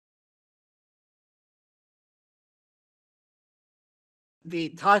the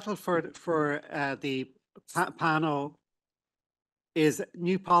title for the panel is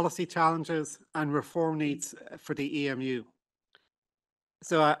New Policy Challenges and Reform Needs for the EMU.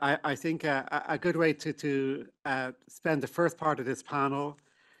 So I think a good way to spend the first part of this panel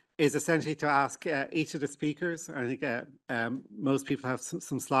is essentially to ask each of the speakers, I think most people have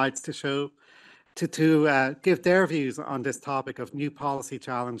some slides to show, to give their views on this topic of new policy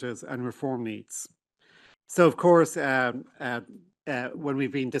challenges and reform needs. So of course, when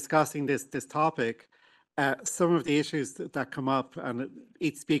we've been discussing this topic, some of the issues that come up, and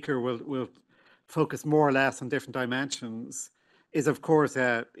each speaker will focus more or less on different dimensions, is of course,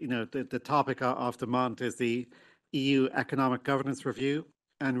 the topic of the month is the EU Economic Governance Review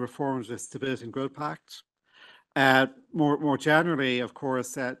and reforms of the Stability and Growth Pact. More generally, of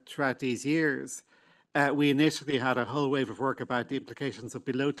course, throughout these years, we initially had a whole wave of work about the implications of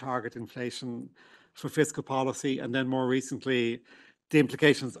below target inflation for fiscal policy, and then more recently, the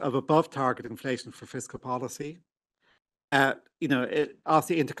implications of above target inflation for fiscal policy. It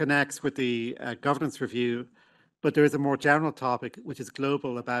obviously interconnects with the governance review, but there is a more general topic, which is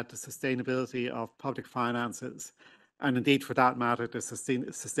global, about the sustainability of public finances, and indeed, for that matter, the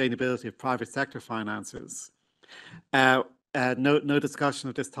sustainability of private sector finances. No discussion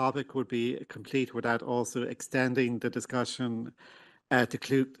of this topic would be complete without also extending the discussion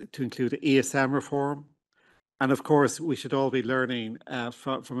to include ESM reform. And of course, we should all be learning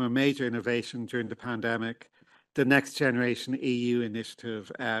from a major innovation during the pandemic, the Next Generation EU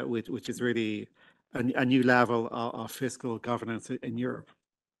initiative, which is really a new level of fiscal governance in Europe.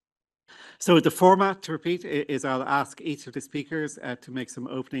 So the format, to repeat, is I'll ask each of the speakers to make some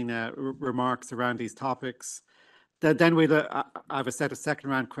opening remarks around these topics. Then we'll I have a set of second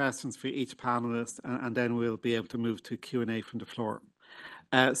round questions for each panelist, and then we'll be able to move to Q&A from the floor.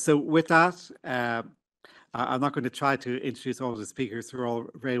 So with that, I'm not going to try to introduce all of the speakers who are all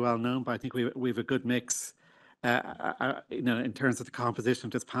very well known, but I think we have a good mix, in terms of the composition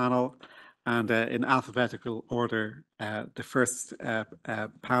of this panel. And in alphabetical order, the first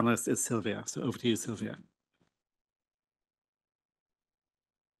panelist is Sylvia. So over to you, Sylvia.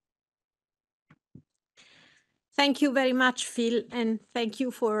 Thank you very much, Phil, and thank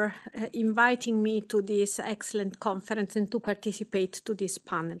you for inviting me to this excellent conference and to participate to this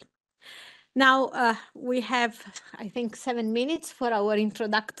panel. Now, we have, I think, 7 minutes for our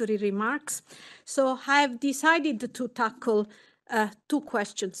introductory remarks. So I have decided to tackle 2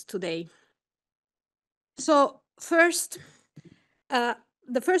 questions today. So first,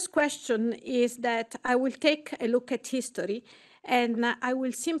 the first question is that I will take a look at history, and I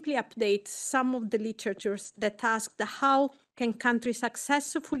will simply update some of the literatures that asked how can countries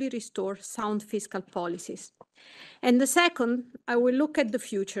successfully restore sound fiscal policies. And the second, I will look at the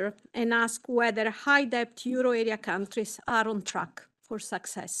future and ask whether high debt euro area countries are on track for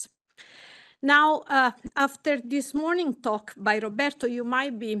success. Now, after this morning talk by Roberto, you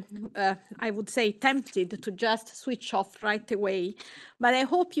might be, I would say, tempted to just switch off right away, but I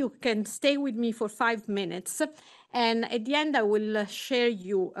hope you can stay with me for 5 minutes. And at the end, I will share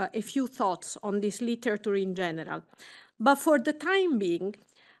you a few thoughts on this literature in general. But for the time being,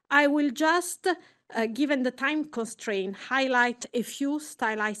 I will just, given the time constraint, highlight a few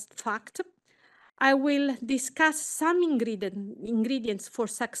stylized facts. I will discuss some ingredients for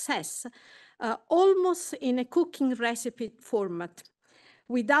success, almost in a cooking recipe format,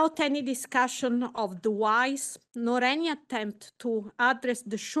 without any discussion of the whys, nor any attempt to address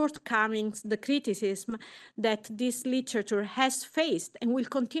the shortcomings, the criticism that this literature has faced and will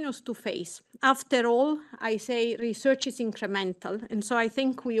continue to face. After all, I say research is incremental, and so I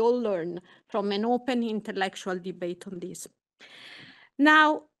think we all learn from an open intellectual debate on this.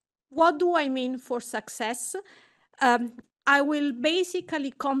 Now, what do I mean for success? I will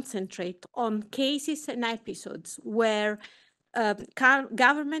basically concentrate on cases and episodes where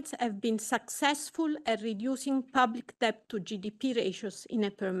governments have been successful at reducing public debt to GDP ratios in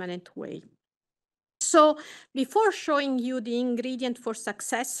a permanent way. So before showing you the ingredient for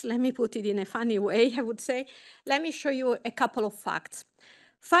success, let me put it in a funny way, I would say, let me show you a couple of facts.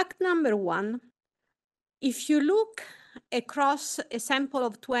 Fact number 1, if you look across a sample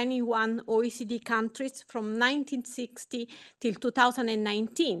of 21 OECD countries from 1960 till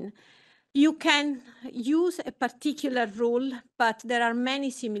 2019, you can use a particular rule, but there are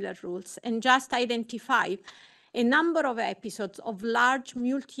many similar rules, and just identify a number of episodes of large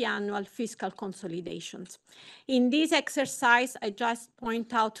multi-annual fiscal consolidations. In this exercise, I just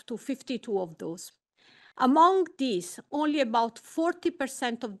point out to 52 of those. Among these, only about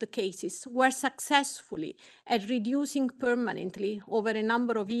 40% of the cases were successfully at reducing permanently over a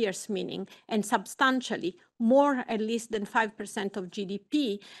number of years, meaning, and substantially, more at least than 5% of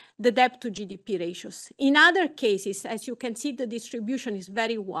GDP, the debt to GDP ratios. In other cases, as you can see, the distribution is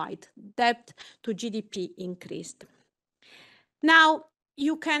very wide. Debt to GDP increased. Now,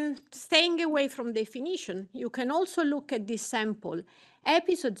 you can, staying away from definition, you can also look at this sample,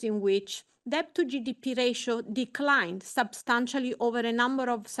 episodes in which debt to GDP ratio declined substantially over a number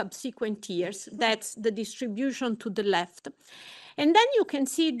of subsequent years. That's the distribution to the left. And then you can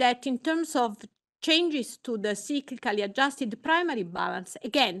see that in terms of changes to the cyclically adjusted primary balance,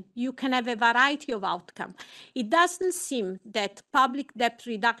 again, you can have a variety of outcomes. It doesn't seem that public debt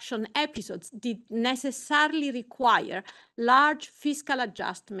reduction episodes did necessarily require large fiscal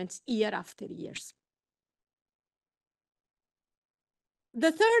adjustments year after year.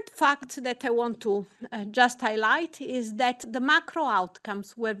 The third fact that I want to just highlight is that the macro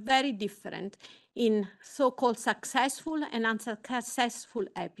outcomes were very different in so-called successful and unsuccessful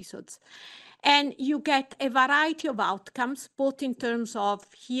episodes. And you get a variety of outcomes, both in terms of,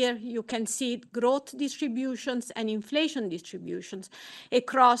 here you can see growth distributions and inflation distributions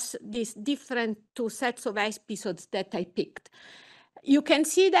across these different two sets of episodes that I picked. You can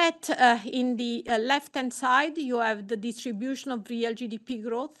see that in the left-hand side, you have the distribution of real GDP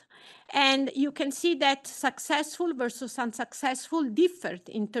growth. And you can see that successful versus unsuccessful differed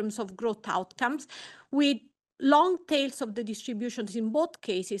in terms of growth outcomes, with long tails of the distributions in both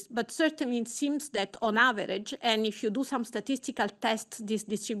cases, but certainly it seems that on average, and if you do some statistical tests, these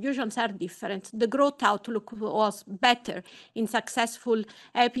distributions are different. The growth outlook was better in successful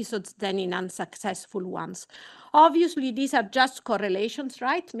episodes than in unsuccessful ones. Obviously, these are just correlations,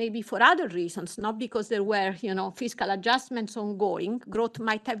 right? Maybe for other reasons, not because there were, fiscal adjustments ongoing, growth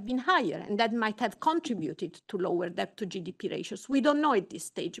might have been higher, and that might have contributed to lower debt to GDP ratios. We don't know at this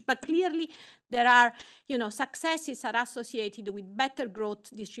stage, but clearly there are, successes are associated with better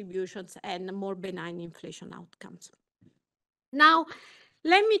growth distributions and more benign inflation outcomes. Now,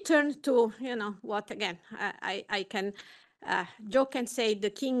 let me turn to, what again, I can joke and say the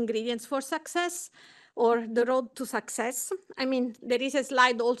key ingredients for success, or the road to success. I mean, there is a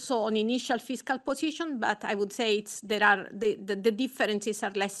slide also on initial fiscal position, but I would say the differences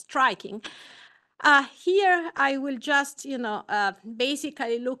are less striking. Here, I will just,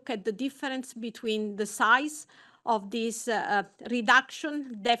 basically look at the difference between the size of this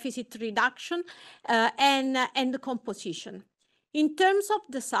deficit reduction, and the composition. In terms of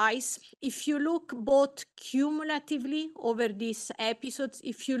the size, if you look both cumulatively over these episodes,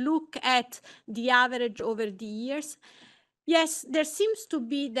 if you look at the average over the years, yes, there seems to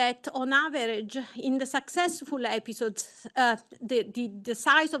be that on average, in the successful episodes, the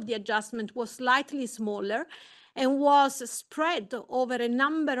size of the adjustment was slightly smaller and was spread over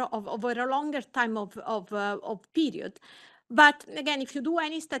a longer time of period. But again, if you do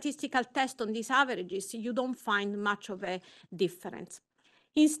any statistical test on these averages, you don't find much of a difference.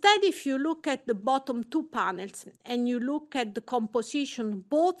 Instead, if you look at the bottom two panels and you look at the composition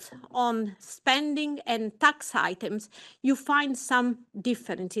both on spending and tax items, you find some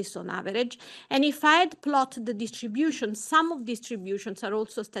differences on average. And if I had plotted the distribution, some of distributions are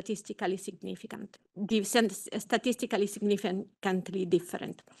also statistically significantly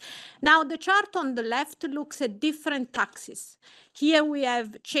different. Now, the chart on the left looks at different taxes. Here we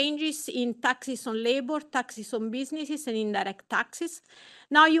have changes in taxes on labor, taxes on businesses, and indirect taxes.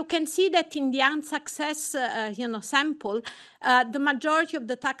 Now you can see that in the unsuccess sample, the majority of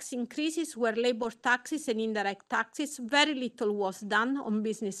the tax increases were labor taxes and indirect taxes. Very little was done on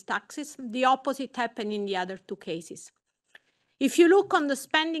business taxes. The opposite happened in the other two cases. If you look on the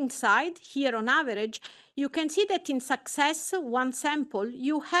spending side, here on average, you can see that in success, one sample,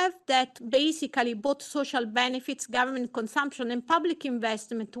 you have that basically both social benefits, government consumption, and public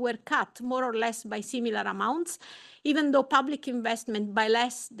investment were cut more or less by similar amounts, even though public investment by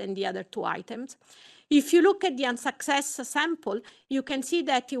less than the other two items. If you look at the unsuccess sample, you can see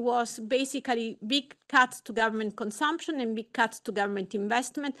that it was basically big cuts to government consumption and big cuts to government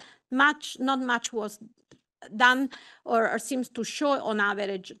investment. Not much was done or seems to show on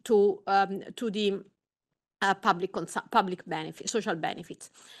average to the public benefits, social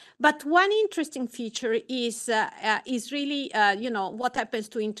benefits. But one interesting feature is really, what happens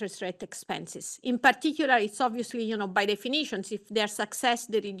to interest rate expenses. In particular, it's obviously, by definitions, if their success,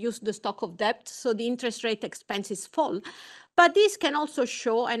 they reduce the stock of debt, so the interest rate expenses fall. But this can also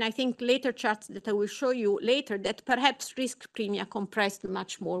show, and I think later charts that I will show you later, that perhaps risk premia compressed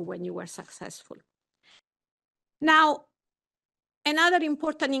much more when you were successful. Now, Another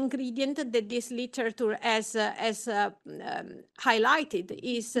important ingredient that this literature has highlighted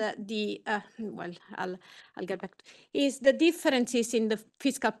is I'll get back to, is the differences in the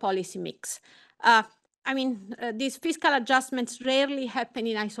fiscal policy mix. These fiscal adjustments rarely happen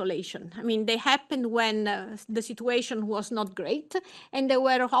in isolation. They happened when the situation was not great, and they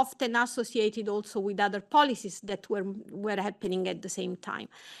were often associated also with other policies that were happening at the same time.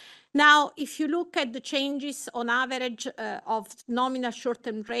 Now, if you look at the changes on average of nominal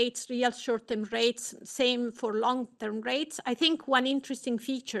short-term rates, real short-term rates, same for long-term rates, I think one interesting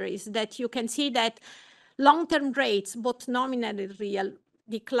feature is that you can see that long-term rates, both nominal and real,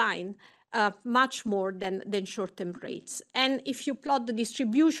 decline much more than short-term rates. And if you plot the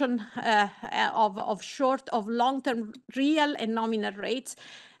distribution of long-term real and nominal rates,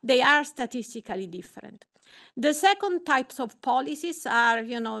 they are statistically different. The second types of policies are,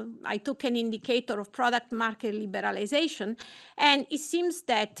 I took an indicator of product market liberalization, and it seems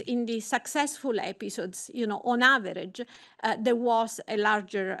that in the successful episodes, on average, there was a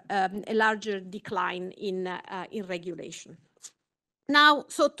larger decline in regulation. Now,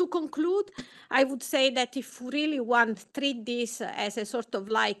 so to conclude, I would say that if we really want to treat this as a sort of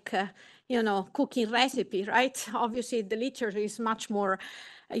like, cooking recipe, right? Obviously, the literature is much more,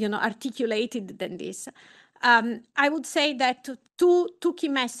 articulated than this. I would say that two key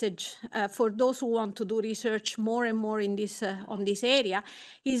messages for those who want to do research more and more in this on this area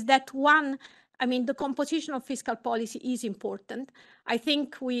is that one, the composition of fiscal policy is important. I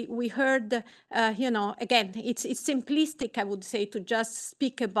think we heard, again, it's simplistic, I would say, to just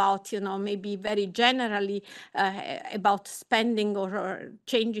speak about, maybe very generally about spending or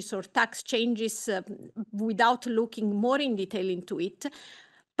changes or tax changes without looking more in detail into it.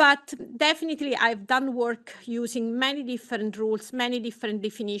 But definitely, I've done work using many different rules, many different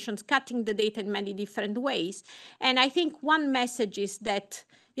definitions, cutting the data in many different ways. And I think one message is that,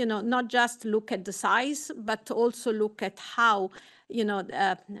 not just look at the size, but also look at how,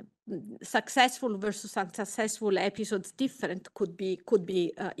 successful versus unsuccessful episodes different could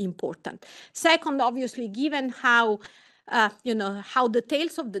be important. Second, obviously, given how how the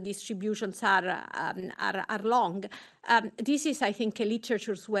tails of the distributions are long. This is, I think, a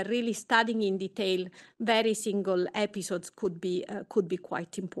literature where really studying in detail very single episodes could be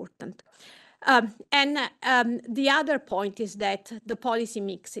quite important. And the other point is that the policy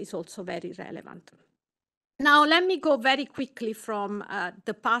mix is also very relevant. Now, let me go very quickly from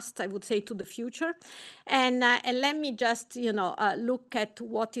the past, I would say, to the future. And let me just, look at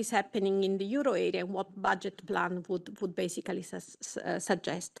what is happening in the euro area and what budget plan would basically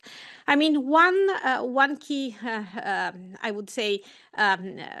suggest. One key, I would say,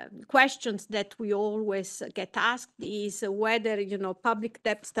 questions that we always get asked is whether, public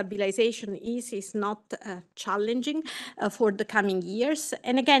debt stabilization is not challenging for the coming years.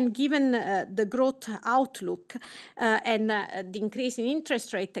 And again, given the growth outlook, and the increase in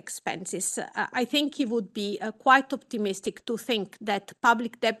interest rate expenses, I think it would be quite optimistic to think that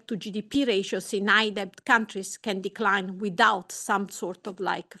public debt to GDP ratios in high debt countries can decline without some sort of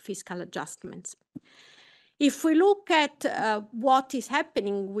like fiscal adjustments. If we look at what is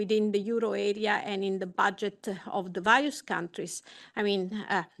happening within the euro area and in the budget of the various countries,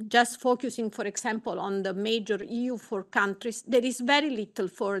 just focusing, for example, on the major EU4 countries, there is very little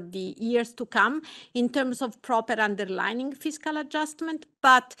for the years to come in terms of proper underlying fiscal adjustment,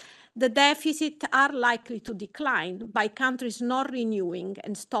 but the deficit are likely to decline by countries not renewing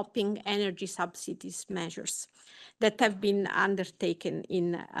and stopping energy subsidies measures that have been undertaken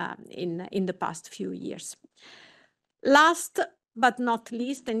in the past few years. Last but not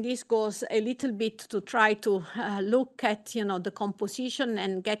least, and this goes a little bit to try to look at, the composition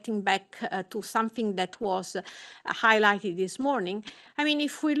and getting back to something that was highlighted this morning.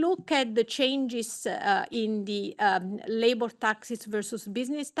 If we look at the changes in the labor taxes versus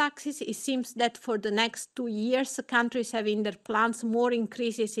business taxes, it seems that for the next 2 years, countries have in their plans more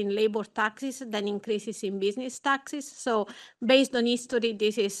increases in labor taxes than increases in business taxes. So based on history,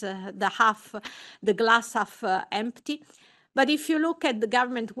 this is the glass half empty. But if you look at the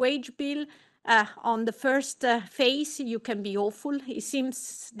government wage bill, on the first phase, you can be hopeful. It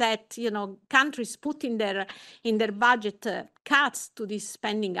seems that countries put in their budget cuts to these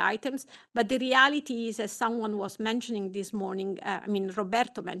spending items, but the reality is, as someone was mentioning this morning,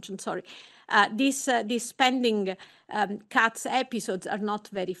 Roberto mentioned, sorry, these spending cuts episodes are not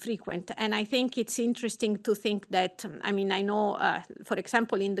very frequent, and I think it's interesting to think that. I know, for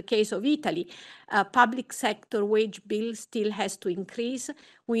example, in the case of Italy, public sector wage bill still has to increase.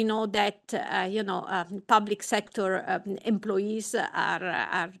 We know that public sector employees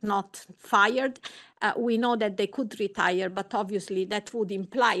are not fired. we know that they could retire, but obviously that would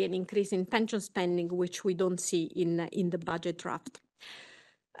imply an increase in pension spending, which we don't see in the budget draft.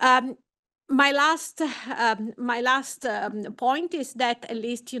 My last point is that, at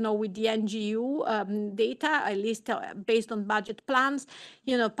least, with the NGU data, at least based on budget plans,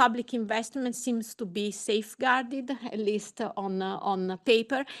 public investment seems to be safeguarded, at least on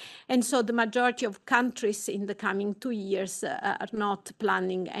paper. And so the majority of countries in the coming 2 years are not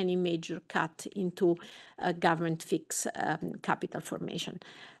planning any major cut into government fixed capital formation.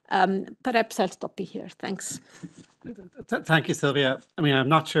 Perhaps I'll stop here. Thanks. Thank you, Sylvia. I mean, I'm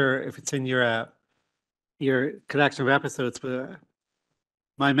not sure if it's in your collection of episodes, but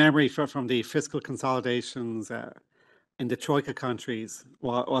my memory from the fiscal consolidations in the Troika countries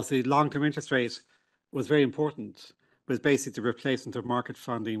was the long-term interest rate was very important. It was basically the replacement of market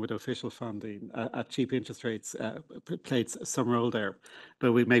funding with official funding at cheap interest rates played some role there.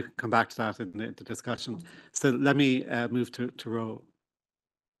 But we may come back to that in the discussion. So let me move to Ro.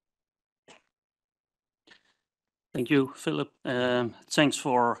 Thank you, Philip. Thanks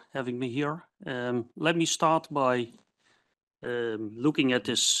for having me here. Let me start by looking at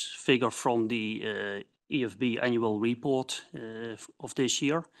this figure from the EFB annual report of this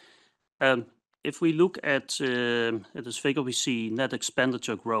year. If we look at this figure, we see net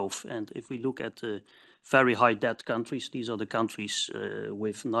expenditure growth. And if we look at the very high debt countries, these are the countries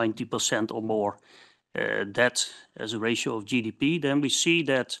with 90% or more debt as a ratio of GDP, then we see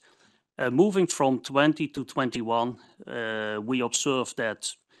that moving from 20 to 21, we observe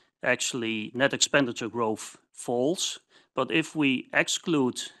that actually net expenditure growth falls. But if we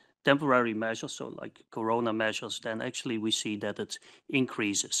exclude temporary measures, so like corona measures, then actually we see that it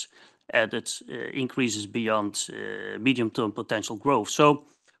increases, and it increases beyond medium-term potential growth. So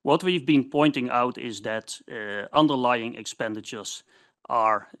what we've been pointing out is that underlying expenditures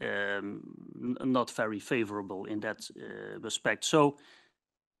are not very favorable in that respect. So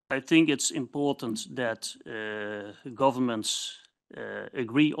I think it's important that governments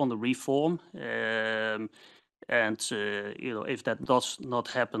agree on the reform, and if that does not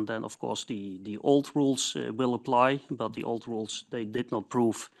happen, then of course the old rules will apply. But the old rules, they did not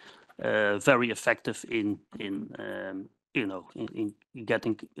prove very effective in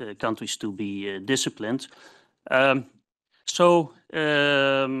getting countries to be disciplined. Well,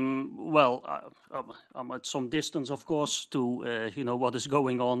 I'm at some distance, of course, to what is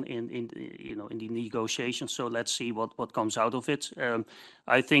going on in the negotiations. So let's see what comes out of it.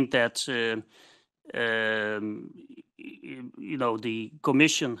 I think that the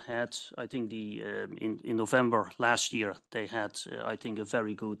Commission had, I think in November last year, they had, I think, a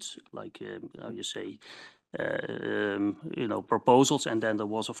very good, proposals, and then there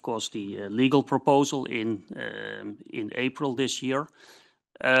was, of course, the legal proposal in April this year.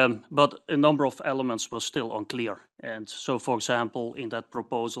 But a number of elements were still unclear. And so, for example, in that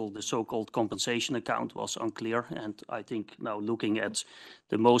proposal, the so-called compensation account was unclear. And I think now looking at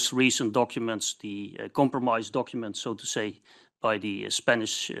the most recent documents, the compromise document, so to say, by the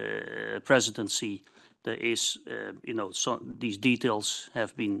Spanish presidency, there is, these details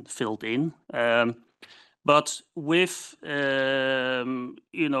have been filled in. But with,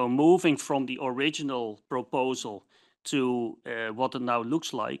 moving from the original proposal to what it now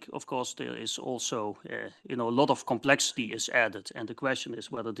looks like, of course, there is also, a lot of complexity is added. And the question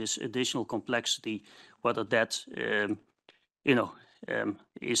is whether this additional complexity, whether that,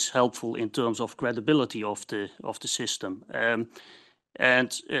 is helpful in terms of credibility of the system.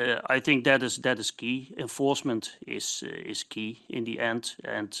 And I think that is key. Enforcement is key in the end.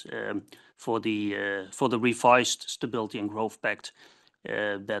 And for the revised Stability and Growth Pact,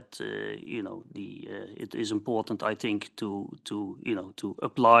 it is important, I think, to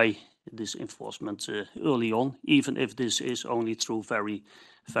apply this enforcement early on, even if this is only through very,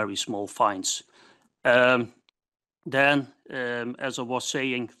 very small fines. Then, as I was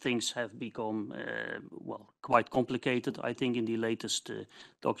saying, things have become quite complicated, I think, in the latest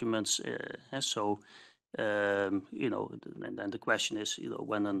documents. And then the question is,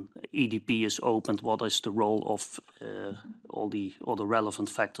 when an EDP is opened, what is the role of all the relevant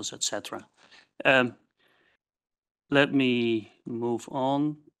factors, etc. Let me move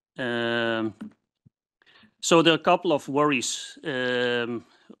on. So there are a couple of worries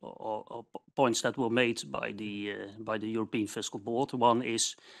or points that were made by the European Fiscal Board. One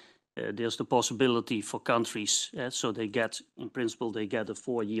is there's the possibility for countries, so they get, in principle, they get a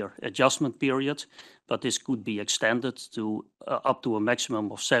 4-year adjustment period, but this could be extended to up to a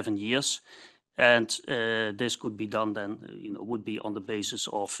maximum of 7 years. And this could be done then, would be on the basis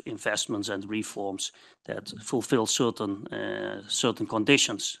of investments and reforms that fulfill certain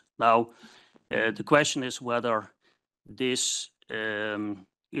conditions. Now, The question is whether this,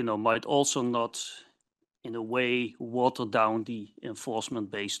 might also not, in a way, water down the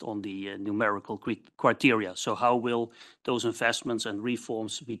enforcement based on the numerical criteria. So how will those investments and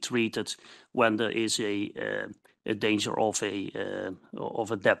reforms be treated when there is a danger of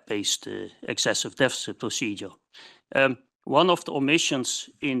a debt-based excessive deficit procedure? One of the omissions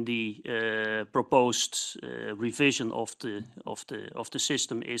in the proposed revision of the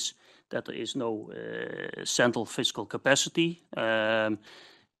system is that there is no central fiscal capacity, and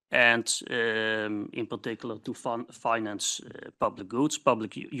in particular to finance public goods,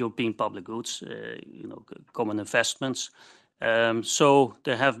 European public goods, common investments. So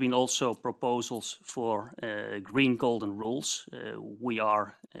there have been also proposals for green golden rules. We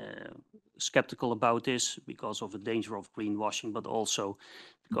are skeptical about this because of the danger of greenwashing, but also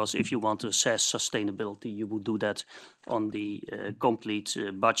because if you want to assess sustainability, you would do that on the complete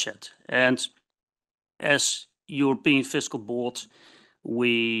budget. And as European Fiscal Board,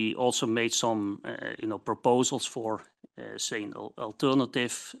 we also made some, proposals for, say, an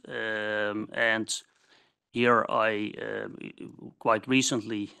alternative. And here quite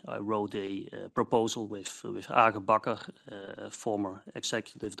recently, I wrote a proposal with Aage Bakker, former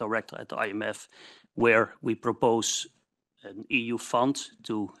executive director at the IMF, where we propose an EU fund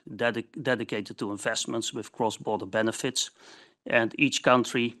dedicated to investments with cross-border benefits. And each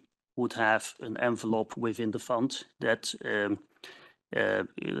country would have an envelope within the fund that, as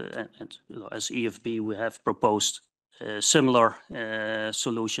EFB, we have proposed similar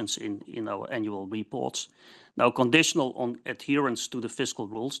solutions in our annual reports. Now, conditional on adherence to the fiscal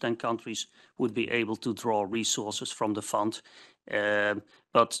rules, then countries would be able to draw resources from the fund,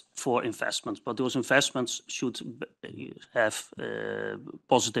 but for investments. But those investments should have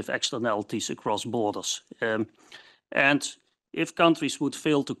positive externalities across borders. And if countries would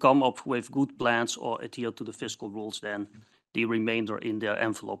fail to come up with good plans or adhere to the fiscal rules, then the remainder in their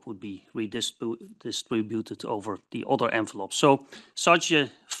envelope would be redistributed over the other envelopes. So such a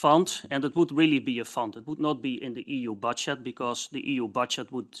fund, and it would really be a fund, it would not be in the EU budget, because the EU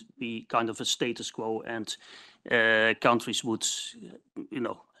budget would be kind of a status quo, and countries would,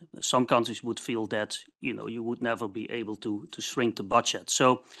 some countries would feel that, you would never be able to shrink the budget.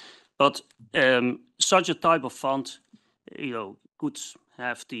 So, but such a type of fund, could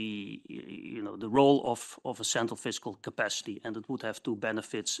have the role of a central fiscal capacity, and it would have two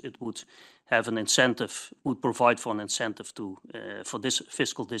benefits. It would have an incentive, would provide for an incentive for this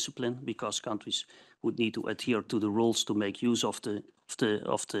fiscal discipline, because countries would need to adhere to the rules to make use of the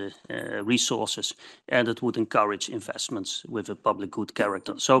resources, and it would encourage investments with a public good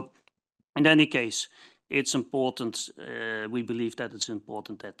character. So, in any case, it's important. We believe that it's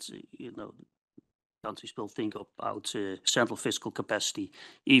important that countries will think about central fiscal capacity,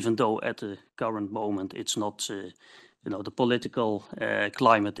 even though at the current moment it's not, the political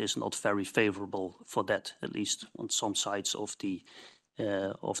climate is not very favorable for that, at least on some sides of the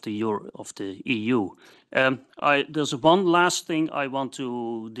EU. There's one last thing I want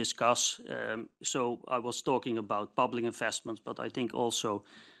to discuss. So I was talking about public investments, but I think also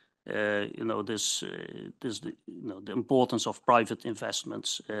the importance of private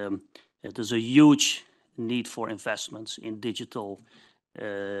investments. There's a huge need for investments in digital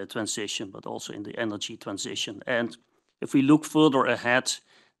transition, but also in the energy transition. And if we look further ahead,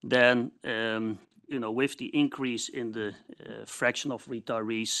 then with the increase in the fraction of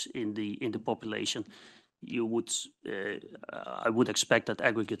retirees in the population, I would expect that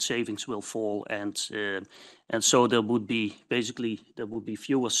aggregate savings will fall, and so there would be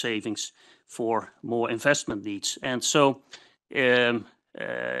fewer savings for more investment needs. And so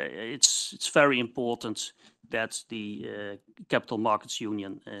it's very important that the Capital Markets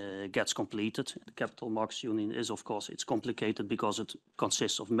Union gets completed. The Capital Markets Union is, of course, it's complicated because it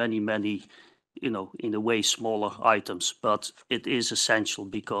consists of many, in a way, smaller items, but it is essential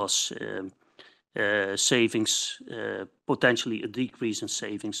because savings, potentially a decrease in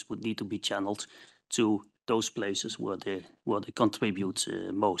savings, would need to be channeled to those places where they contribute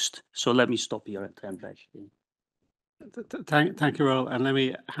most. So let me stop here and hand back. Thank you, Roel, and let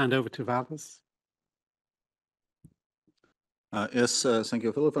me hand over to Valdis. Yes, thank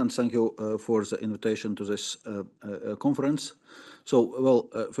you, Philip, and thank you for the invitation to this conference. So, well,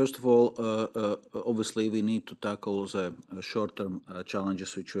 first of all, obviously we need to tackle the short-term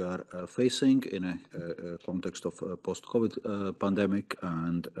challenges which we are facing in a context of post-COVID pandemic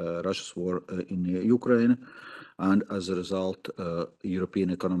and Russia's war in Ukraine, and as a result,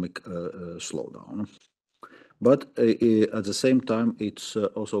 European economic slowdown. But at the same time, it's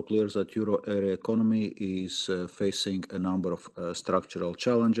also clear that euro area economy is facing a number of structural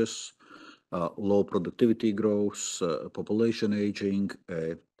challenges, low productivity growth, population aging,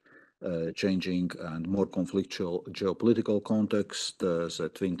 changing and more conflictual geopolitical context,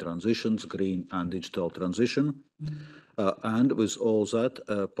 the twin transitions, green and digital transition. And with all that,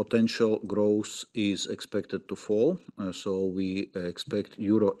 potential growth is expected to fall. So we expect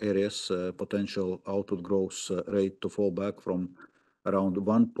euro area's potential output growth rate to fall back from around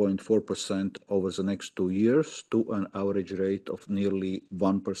 1.4% over the next 2 years to an average rate of nearly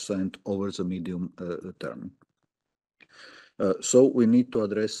 1% over the medium term. So we need to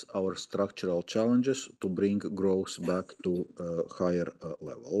address our structural challenges to bring growth back to a higher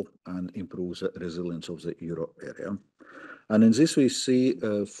level and improve the resilience of the euro area. And in this we see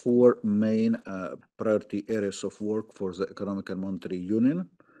 4 main priority areas of work for the Economic and Monetary Union.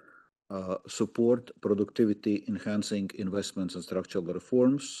 Support productivity, enhancing investments and structural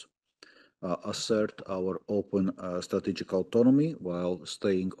reforms, assert our open strategic autonomy while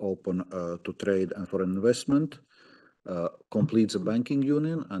staying open to trade and foreign investment, complete the banking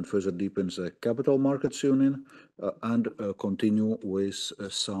union and further deepen the capital markets union, and continue with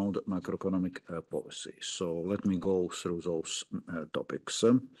sound macroeconomic policy. So let me go through those topics.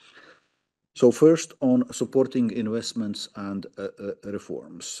 So first, on supporting investments and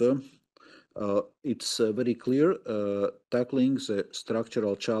reforms. It's very clear tackling the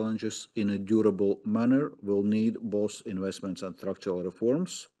structural challenges in a durable manner will need both investments and structural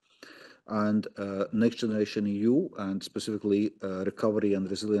reforms. And Next Generation EU and specifically Recovery and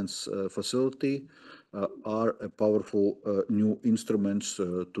Resilience Facility are a powerful new instruments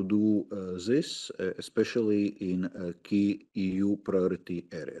to do this, especially in key EU priority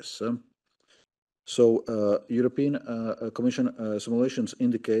areas. So European Commission simulations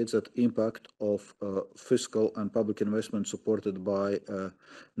indicate that impact of fiscal and public investment supported by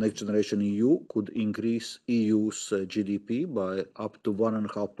Next Generation EU could increase EU's GDP by up to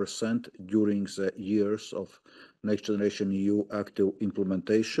 1.5% during the years of Next Generation EU active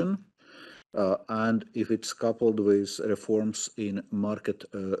implementation. And if it's coupled with reforms in market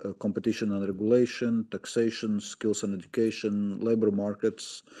competition and regulation, taxation, skills and education, labor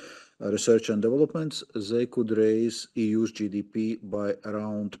markets, research and developments, they could raise EU's GDP by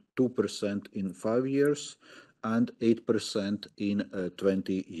around 2% in 5 years and 8% in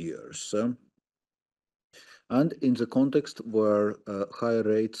 20 years. And in the context where higher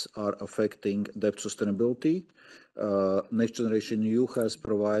rates are affecting debt sustainability, Next Generation EU has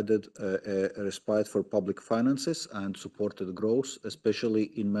provided a respite for public finances and supported growth,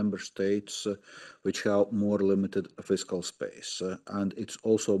 especially in member states which have more limited fiscal space. And it's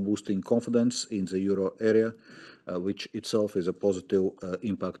also boosting confidence in the euro area, which itself is a positive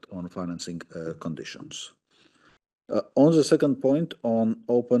impact on financing conditions. On the second point, on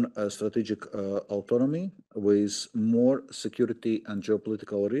open strategic autonomy, with more security and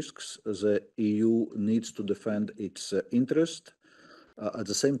geopolitical risks, the EU needs to defend its interest. At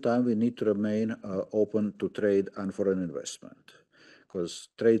the same time, we need to remain open to trade and foreign investment, because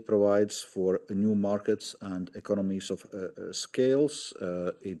trade provides for new markets and economies of scales.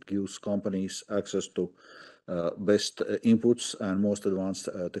 It gives companies access to best inputs and most advanced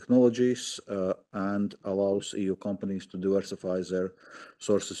technologies and allows EU companies to diversify their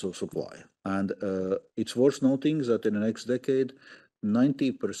sources of supply. And it's worth noting that in the next decade,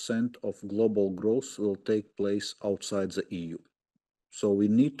 90% of global growth will take place outside the EU. So we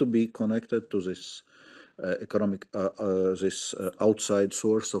need to be connected to this outside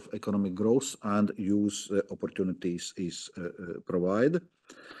source of economic growth and use the opportunities is provide.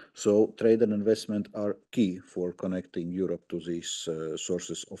 So trade and investment are key for connecting Europe to these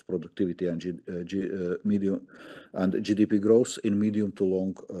sources of productivity and medium and GDP growth in medium to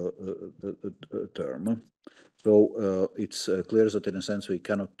long term. So it's clear that in a sense we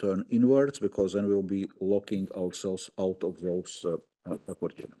cannot turn inwards, because then we'll be locking ourselves out of those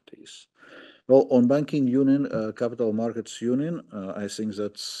opportunities. Well, on banking union, capital markets union, I think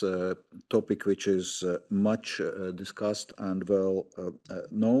that's a topic which is much discussed and well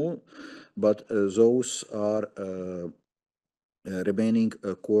known, but those are remaining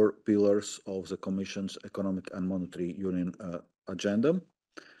core pillars of the Commission's Economic and Monetary Union agenda.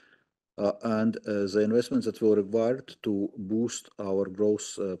 And the investments that will require to boost our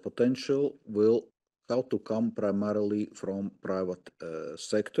growth potential will have to come primarily from private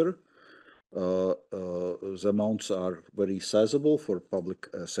sector. The amounts are very sizable for public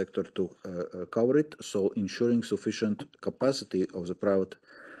sector to cover it, so ensuring sufficient capacity of the private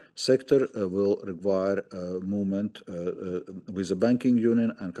sector will require movement with the banking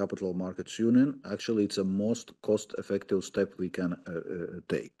union and capital markets union. Actually, it's the most cost-effective step we can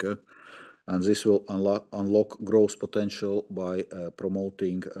take. And this will unlock growth potential by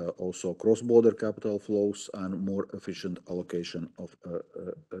promoting also cross-border capital flows and more efficient allocation of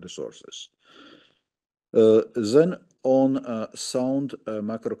resources. Then on sound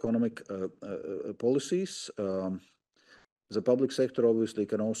macroeconomic policies, the public sector obviously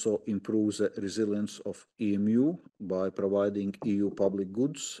can also improve the resilience of EMU by providing EU public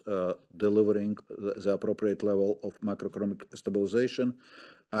goods, delivering the appropriate level of macroeconomic stabilization,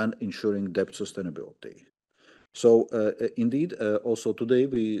 and ensuring debt sustainability. So indeed, also today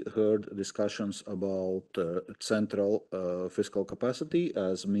we heard discussions about central fiscal capacity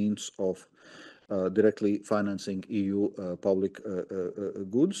as means of directly financing EU public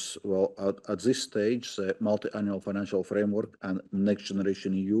goods. Well, at this stage, the multi-annual financial framework and Next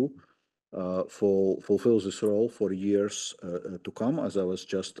Generation EU fulfills this role for years to come, as I was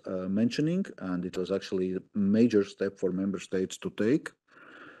just mentioning, and it was actually a major step for member states to take.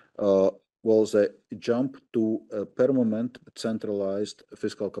 Well, the jump to a permanent centralized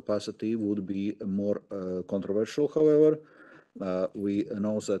fiscal capacity would be more controversial, however. We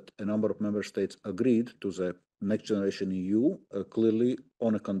know that a number of member states agreed to the Next Generation EU, clearly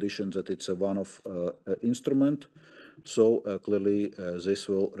on a condition that it's a one-off instrument. So clearly this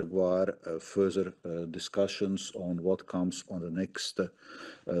will require further discussions on what comes on the next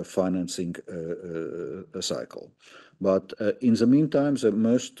financing cycle. But in the meantime, the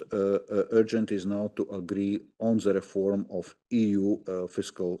most urgent is now to agree on the reform of EU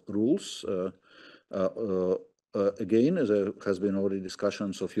fiscal rules. Again, there has been already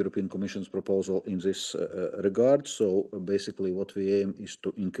discussions of European Commission's proposal in this regard. So basically what we aim is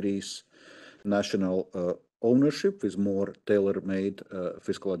to increase national ownership with more tailor-made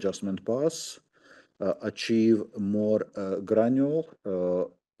fiscal adjustment paths, achieve more granular,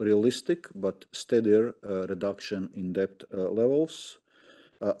 realistic but steadier reduction in debt levels,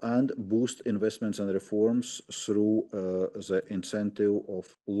 and boost investments and reforms through the incentive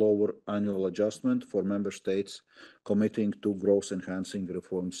of lower annual adjustment for member states committing to growth-enhancing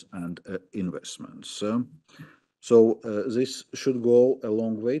reforms and investments. So this should go a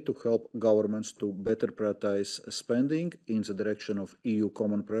long way to help governments to better prioritize spending in the direction of EU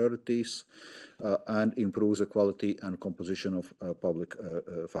common priorities and improve the quality and composition of public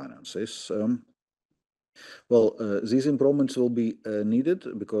finances. Well, these improvements will be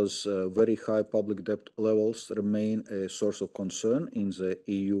needed because very high public debt levels remain a source of concern in the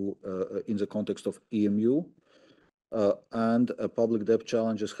EU, in the context of EMU. And public debt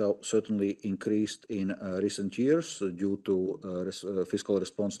challenges have certainly increased in recent years due to fiscal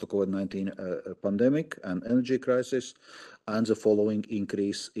response to COVID-19 pandemic and energy crisis, and the following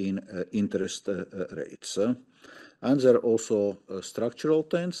increase in interest rates. And there are also structural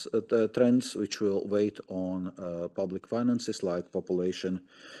trends which will weigh on public finances, like population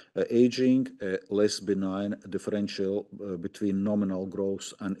aging, a less benign differential between nominal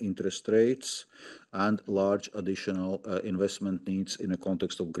growth and interest rates, and large additional investment needs in a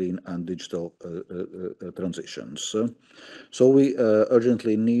context of green and digital transitions. So we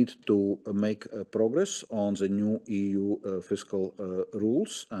urgently need to make progress on the new EU fiscal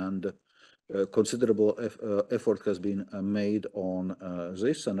rules, and considerable effort has been made on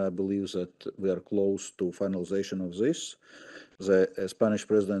this, and I believe that we are close to finalization of this. The Spanish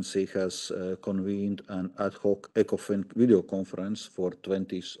presidency has convened an ad hoc ECOFIN video conference for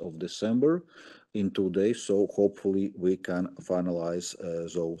 20th of December in 2 days, so hopefully we can finalize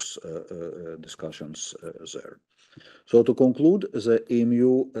those discussions there. So to conclude, the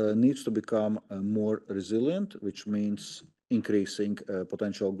EMU needs to become more resilient, which means increasing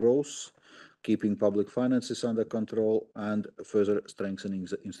potential growth, keeping public finances under control, and further strengthening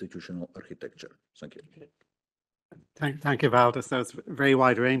the institutional architecture. Thank you. Thank you, Valdis. That was very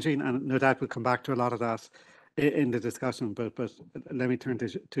wide-ranging, and no doubt we'll come back to a lot of that in the discussion. But let me turn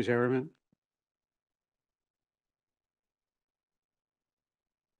to Jeremy.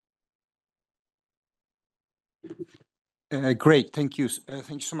 Great, thank you. Thank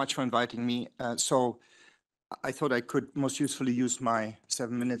you so much for inviting me. So I thought I could most usefully use my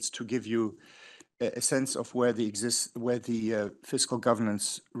 7 minutes to give you a sense of where the fiscal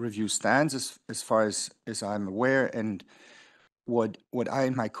governance review stands as far as I'm aware, and what I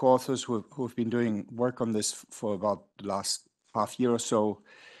and my co-authors who have been doing work on this for about the last half year or so,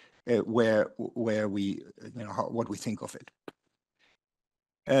 where we, what we think of it.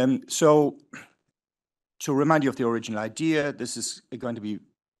 So to remind you of the original idea, this is going to be,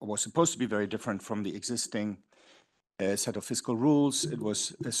 or was supposed to be, very different from the existing set of fiscal rules. It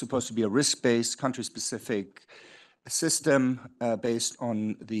was supposed to be a risk-based, country-specific system based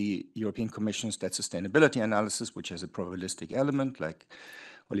on the European Commission's debt sustainability analysis, which has a probabilistic element, like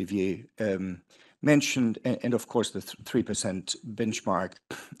Olivier mentioned, and of course the 3% benchmark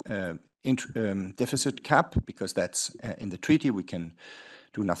deficit cap, because that's in the treaty. We can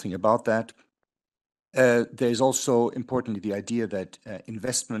do nothing about that. There's also importantly the idea that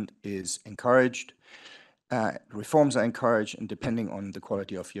investment is encouraged, reforms are encouraged, and depending on the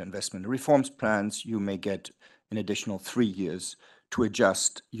quality of your investment reforms plans, you may get an additional 3 years to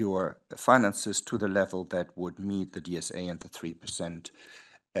adjust your finances to the level that would meet the DSA and the 3%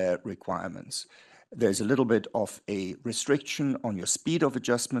 requirements. There's a little bit of a restriction on your speed of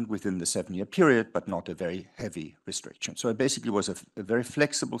adjustment within the 7-year period, but not a very heavy restriction. So it basically was a very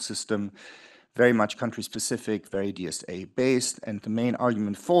flexible system, very much country-specific, very DSA-based. And the main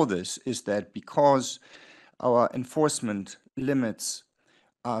argument for this is that because our enforcement limits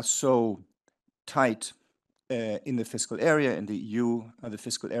are so tight in the fiscal area, in the EU, the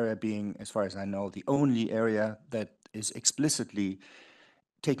fiscal area being, as far as I know, the only area that is explicitly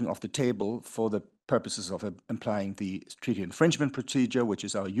taken off the table for the purposes of applying the treaty infringement procedure, which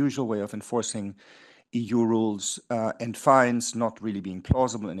is our usual way of enforcing EU rules, and fines not really being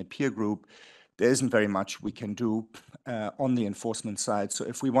plausible in a peer group. There isn't very much we can do on the enforcement side. So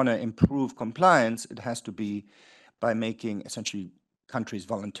if we want to improve compliance, it has to be by making essentially countries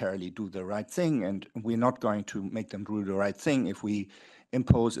voluntarily do the right thing. And we're not going to make them do the right thing if we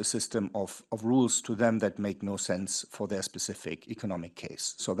impose a system of rules to them that make no sense for their specific economic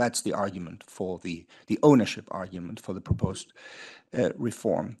case. So that's the argument for the ownership argument for the proposed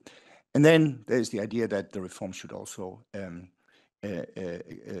reform. And then there's the idea that the reform should also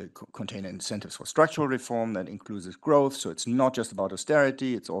contain incentives for structural reform that includes growth. So it's not just about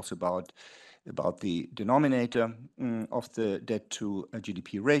austerity, it's also about the denominator of the debt to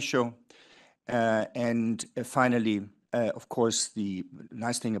GDP ratio. And finally, of course, the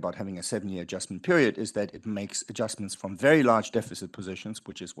nice thing about having a 7-year adjustment period is that it makes adjustments from very large deficit positions,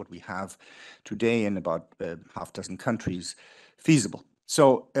 which is what we have today in about half dozen countries, feasible.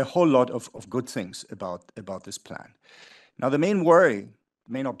 So a whole lot of good things about this plan. Now, the main worry,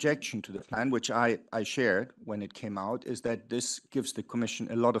 main objection to the plan, which I shared when it came out, is that this gives the Commission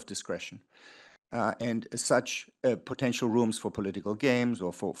a lot of discretion. And as such, potential rooms for political games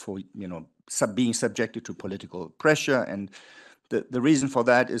or for being subjected to political pressure. And the reason for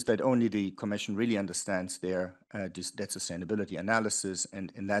that is that only the Commission really understands their debt sustainability analysis,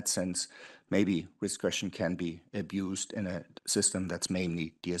 and in that sense, maybe discretion can be abused in a system that's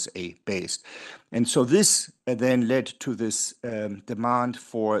mainly DSA-based. And so this then led to this demand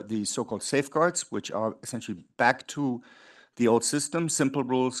for the so-called safeguards, which are essentially back to the old system, simple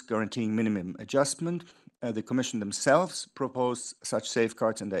rules guaranteeing minimum adjustment. The Commission themselves proposed such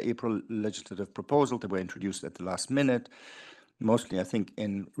safeguards in their April legislative proposal. They were introduced at the last minute, mostly, I think,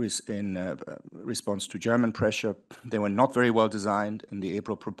 in response to German pressure. They were not very well designed in the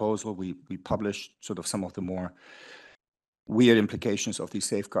April proposal. We published sort of some of the more weird implications of these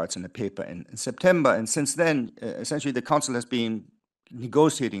safeguards in a paper in September. And since then, essentially, the Council has been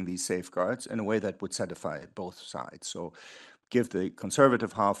negotiating these safeguards in a way that would satisfy both sides. So give the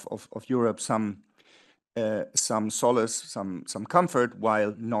conservative half of Europe some solace, some comfort,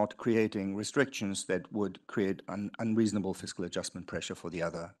 while not creating restrictions that would create unreasonable fiscal adjustment pressure for the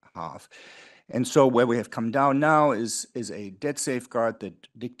other half. And so where we have come down now is a debt safeguard that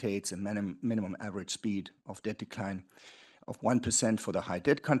dictates a minimum average speed of debt decline of 1% for the high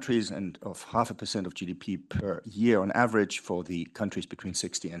debt countries and of 0.5% of GDP per year on average for the countries between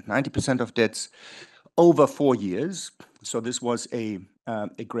 60 and 90% of debts over 4 years. So this was a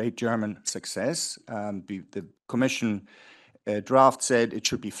great German success. The Commission draft said it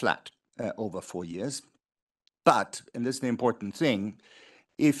should be flat over 4 years. But, and this is the important thing,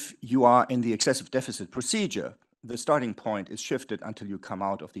 if you are in the excessive deficit procedure, the starting point is shifted until you come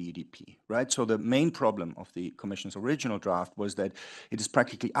out of the EDP, right? So the main problem of the Commission's original draft was that it is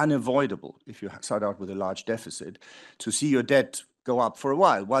practically unavoidable, if you start out with a large deficit, to see your debt go up for a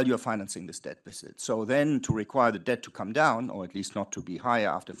while you're financing this deficit. So then to require the debt to come down, or at least not to be higher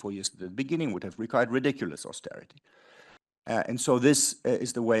after 4 years at the beginning, would have required ridiculous austerity. And so this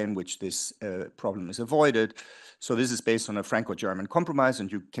is the way in which this problem is avoided. So this is based on a Franco-German compromise,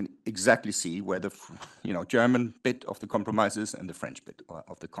 and you can exactly see where the German bit of the compromise is and the French bit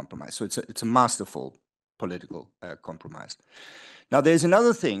of the compromise. So it's a masterful political compromise. Now, there's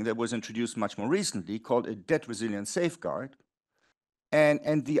another thing that was introduced much more recently called a debt resilience safeguard.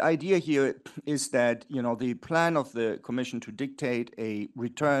 And the idea here is that, the plan of the Commission to dictate a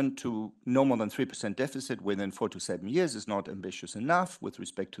return to no more than 3% deficit within 4 to 7 years is not ambitious enough with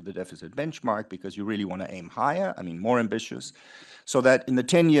respect to the deficit benchmark, because you really want to aim higher, more ambitious, so that in the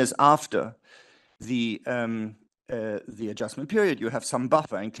 10 years after the the adjustment period, you have some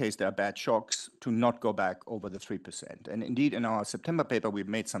buffer in case there are bad shocks to not go back over the 3%. And indeed, in our September paper, we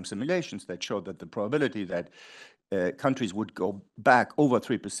made some simulations that showed that the probability that countries would go back over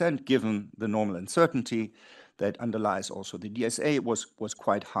 3%, given the normal uncertainty that underlies also the DSA, was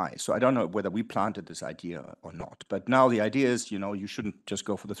quite high. So I don't know whether we planted this idea or not. But now the idea is, you shouldn't just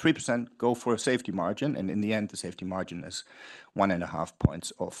go for the 3%, go for a safety margin. And in the end, the safety margin is 1.5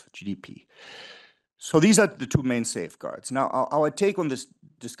 points of GDP. So these are the two main safeguards. Now, our take on this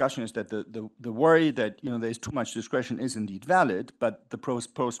discussion is that the worry that there's too much discretion is indeed valid, but the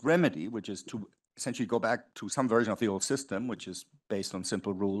proposed remedy, which is to essentially go back to some version of the old system, which is based on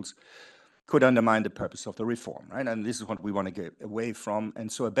simple rules, could undermine the purpose of the reform, right? And this is what we want to get away from.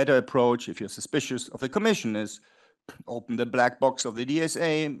 And so a better approach, if you're suspicious of the Commission, is open the black box of the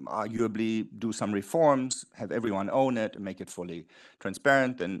DSA, arguably do some reforms, have everyone own it, and make it fully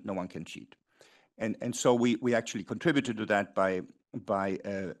transparent, and no one can cheat. And so we actually contributed to that by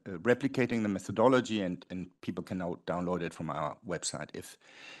replicating the methodology, and people can now download it from our website if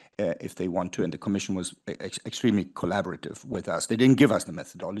they want to. And the Commission was extremely collaborative with us. They didn't give us the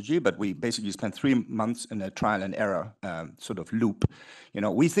methodology, but we basically spent 3 months in a trial and error sort of loop.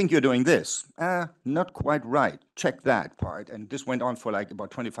 We think you're doing this. Not quite right. Check that part. And this went on for like about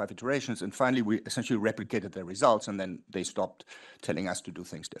 25 iterations. And finally, we essentially replicated their results, and then they stopped telling us to do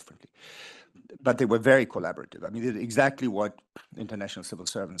things differently. But they were very collaborative. I mean, they did exactly what international civil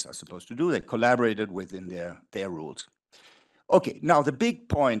servants are supposed to do. They collaborated within their rules. Okay, now the big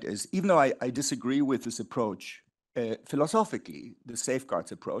point is, even though I disagree with this approach, philosophically, the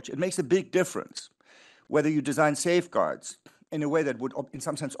safeguards approach, it makes a big difference whether you design safeguards in a way that would, in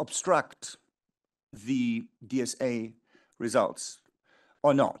some sense, obstruct the DSA results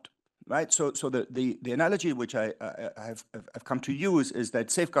or not, right? So the analogy which I've come to use is that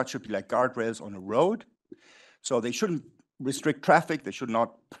safeguards should be like guardrails on a road. So they shouldn't restrict traffic. You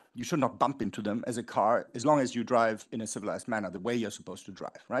should not bump into them as a car, as long as you drive in a civilized manner, the way you're supposed to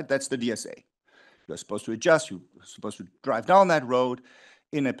drive, right? That's the DSA. You're supposed to adjust. You're supposed to drive down that road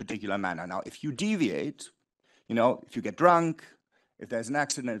in a particular manner. Now, if you deviate, if you get drunk, if there's an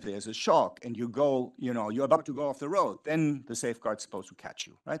accident, if there's a shock, and you go, you're about to go off the road, then the safeguard's supposed to catch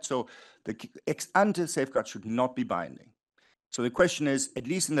you, right? So the ex-ante safeguard should not be binding. So the question is, at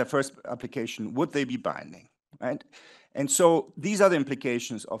least in their first application, would they be binding, right? And so these are the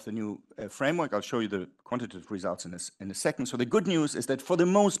implications of the new framework. I'll show you the quantitative results in a second. So the good news is that for the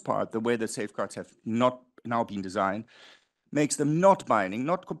most part, the way the safeguards have not now been designed makes them not binding,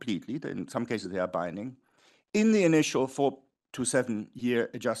 not completely. In some cases, they are binding in the initial 4 to 7 year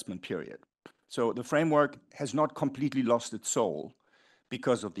adjustment period. So the framework has not completely lost its soul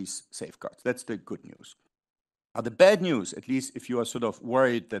because of these safeguards. That's the good news. Now, the bad news, at least if you are sort of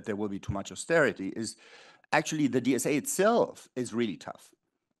worried that there will be too much austerity, is actually the DSA itself is really tough,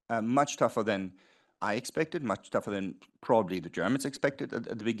 much tougher than I expected, much tougher than probably the Germans expected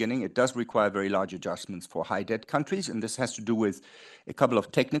at the beginning. It does require very large adjustments for high debt countries, and this has to do with a couple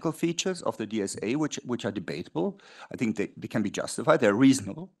of technical features of the DSA, which are debatable. I think they can be justified. They're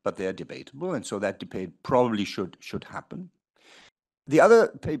reasonable, but they're debatable, and so that debate probably should happen. The other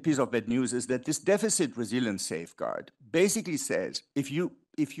piece of bad news is that this deficit resilience safeguard basically says if you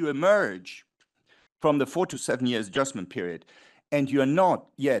emerge from the 4 to 7 years adjustment period, and you're not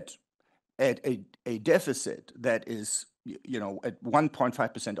yet at a deficit that is, at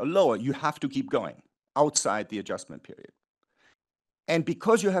 1.5% or lower, you have to keep going outside the adjustment period. And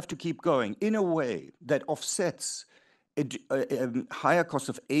because you have to keep going in a way that offsets a higher cost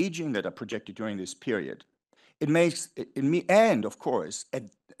of aging that are projected during this period, it makes, and of course, at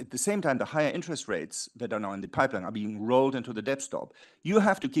the same time, the higher interest rates that are now in the pipeline are being rolled into the debt stop. You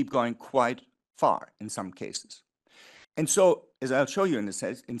have to keep going quite far in some cases. And so, as I'll show you in a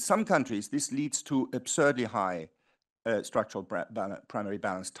sense, in some countries, this leads to absurdly high structural primary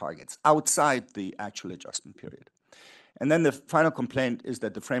balance targets outside the actual adjustment period. And then the final complaint is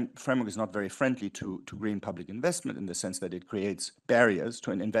that the framework is not very friendly to green public investment, in the sense that it creates barriers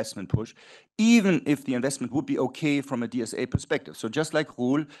to an investment push, even if the investment would be okay from a DSA perspective. So just like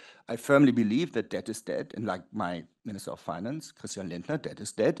Ruhl, I firmly believe that debt is dead. And like my Minister of Finance, Christian Lindner, debt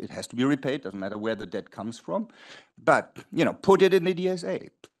is dead. It has to be repaid, doesn't matter where the debt comes from. But, put it in the DSA.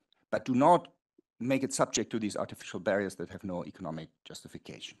 But do not make it subject to these artificial barriers that have no economic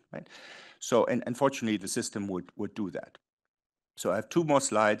justification, right? So, and unfortunately, the system would do that. So I have 2 more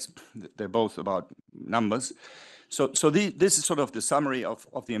slides. They're both about numbers. So this is sort of the summary of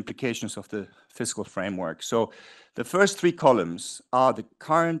the implications of the fiscal framework. So the first 3 columns are the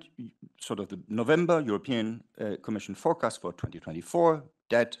current, sort of the November European Commission forecast for 2024,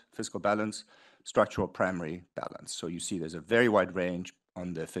 debt, fiscal balance, structural primary balance. So you see there's a very wide range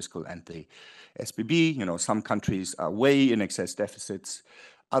on the fiscal and the SBB. You know, some countries are way in excess deficits.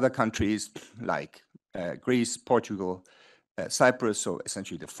 Other countries like Greece, Portugal, Cyprus, so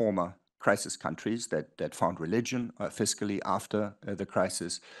essentially the former crisis countries that found religion fiscally after the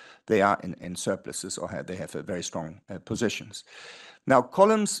crisis, they are in surpluses or they have very strong positions. Now,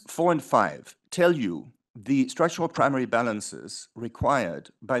 columns 4 and 5 tell you the structural primary balances required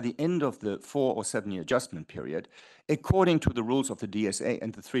by the end of the 4 or 7 year adjustment period, according to the rules of the DSA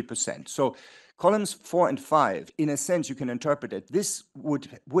and the 3%. So columns 4 and 5, in a sense, you can interpret it. This would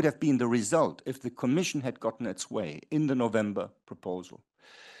have been the result if the Commission had gotten its way in the November proposal.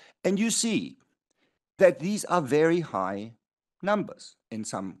 And you see that these are very high numbers in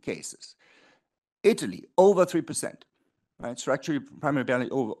some cases. Italy, over 3%, right? Structurally primary balance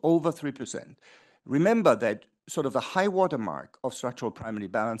over 3%. Remember that sort of the high water mark of structural primary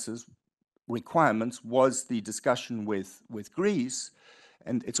balances requirements was the discussion with Greece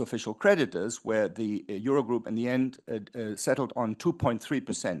and its official creditors, where the Eurogroup in the end settled on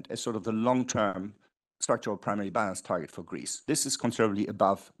 2.3% as sort of the long-term structural primary balance target for Greece. This is considerably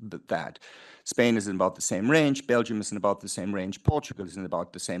above that. Spain is in about the same range. Belgium is in about the same range. Portugal is in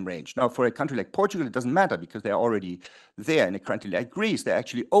about the same range. Now, for a country like Portugal, it doesn't matter because they're already there. In a country like Greece, they're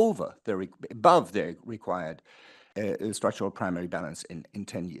actually above their required structural primary balance in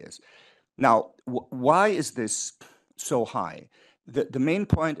 10 years. Now, why is this so high? The main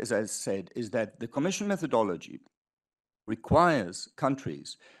point, as I said, is that the Commission methodology requires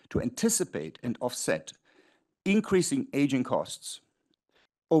countries to anticipate and offset increasing aging costs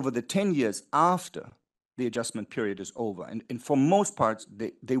over the 10 years after the adjustment period is over. And for most parts,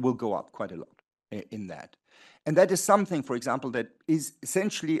 they will go up quite a lot in that. And that is something, for example, that is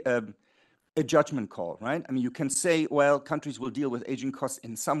essentially a judgment call, right? I mean, you can say, well, countries will deal with aging costs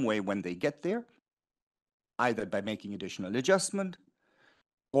in some way when they get there, either by making additional adjustment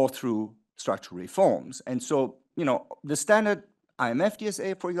or through structural reforms. And so, you know, the standard IMF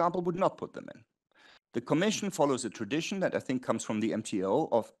DSA, for example, would not put them in. The Commission follows a tradition that I think comes from the MTO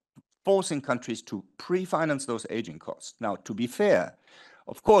of forcing countries to pre-finance those aging costs. Now, to be fair,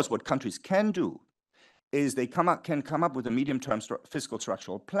 of course, what countries can do is they can come up with a medium-term fiscal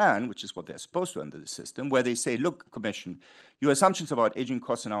structural plan, which is what they're supposed to under the system, where they say, look, Commission, your assumptions about aging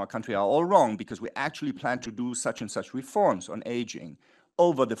costs in our country are all wrong because we actually plan to do such and such reforms on aging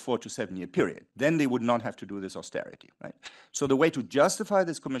over the 4 to 7 year period. Then they would not have to do this austerity, right? So the way to justify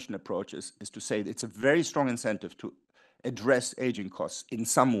this Commission approach is to say it's a very strong incentive to address aging costs in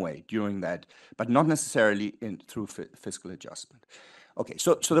some way during that, but not necessarily through fiscal adjustment. Okay,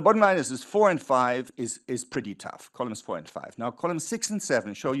 so the bottom line is 4 and 5 is pretty tough, columns 4 and 5. Now, columns 6 and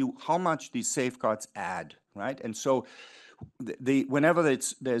 7 show you how much these safeguards add, right? And so whenever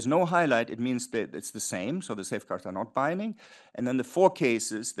there's no highlight, it means that it's the same, so the safeguards are not binding. And then the 4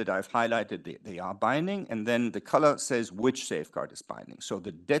 cases that I've highlighted, they are binding, and then the color says which safeguard is binding. So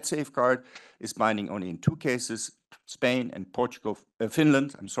the debt safeguard is binding only in 2 cases, Spain and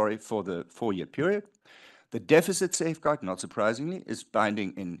Finland, for the 4 year period. The deficit safeguard, not surprisingly, is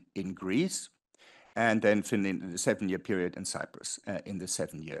binding in Greece, and then Finland in the 7 year period, and Cyprus in the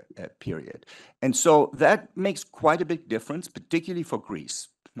 7 year period. And so that makes quite a big difference, particularly for Greece,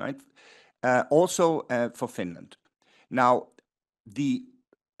 right? Also for Finland. Now, the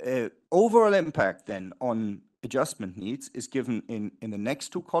overall impact then on adjustment needs is given in the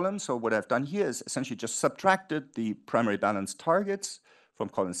next 2 columns. So what I've done here is essentially just subtracted the primary balance targets from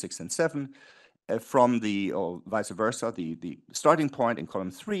columns 6 and 7, from or vice versa, the starting point in column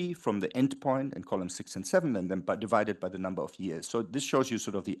 3 from the end point in column 6 and 7, and then divided by the number of years. So this shows you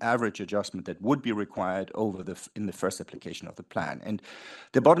sort of the average adjustment that would be required in the first application of the plan. And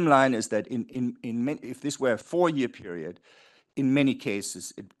the bottom line is that if this were a 4 year period, in many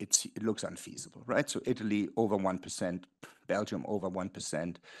cases it looks unfeasible, right? So Italy over 1%, Belgium over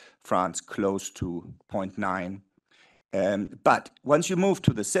 1%, France close to 0.9. But once you move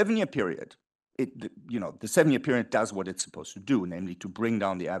to the 7 year period, the 7 year period does what it's supposed to do, namely to bring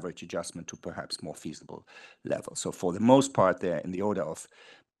down the average adjustment to perhaps more feasible levels. So for the most part, they're in the order of,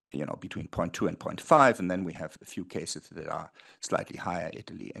 between 0.2 and 0.5, and then we have a few cases that are slightly higher,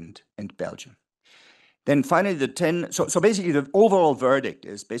 Italy and Belgium. Then finally, the 10. So basically, the overall verdict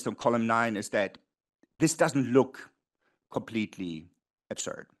is based on column 9 is that this doesn't look completely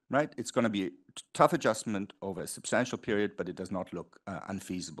absurd, right? It's going to be a tough adjustment over a substantial period, but it does not look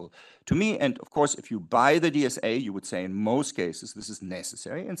unfeasible to me. And of course, if you buy the DSA, you would say in most cases this is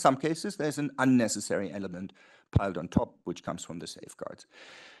necessary. In some cases, there's an unnecessary element piled on top, which comes from the safeguards.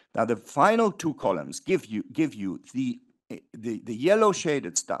 Now, the final 2 columns give you the yellow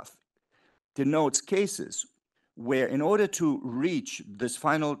shaded stuff denotes cases where in order to reach this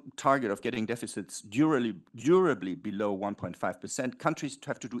final target of getting deficits durably below 1.5%, countries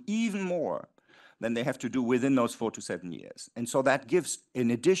have to do even more than they have to do within those 4 to 7 years. And so that gives an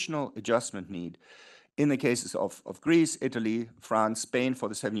additional adjustment need in the cases of Greece, Italy, France, Spain for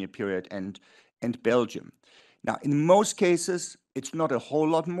the 7-year period, and Belgium. Now, in most cases, it's not a whole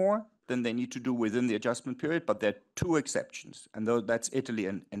lot more than they need to do within the adjustment period, but there are 2 exceptions, and that's Italy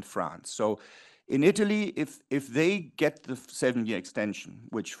and France. So in Italy, if they get the 7-year extension,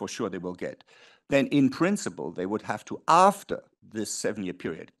 which for sure they will get, then in principle, they would have to, after this 7-year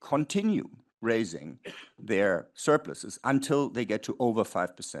period, continue raising their surpluses until they get to over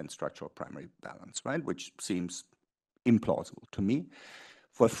 5% structural primary balance, right? Which seems implausible to me.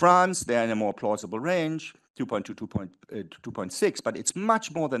 For France, they're in a more plausible range, 2.2 to 2.6, but it's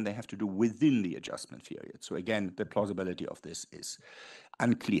much more than they have to do within the adjustment period. So again, the plausibility of this is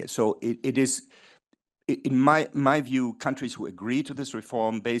unclear. So it is, in my view, countries who agree to this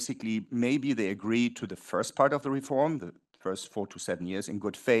reform, basically, maybe they agree to the first part of the reform, the first 4 to 7 years in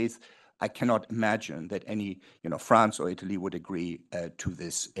good faith. I cannot imagine that any, France or Italy would agree to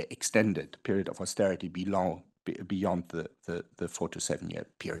this extended period of austerity beyond the 4 to 7 year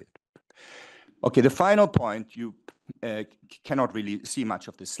period. Okay, the final point, you cannot really see much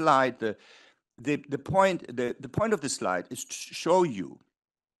of this slide. The point of this slide is to show you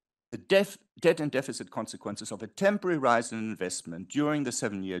the debt and deficit consequences of a temporary rise in investment during the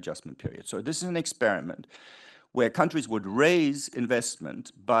 7-year adjustment period. So this is an experiment where countries would raise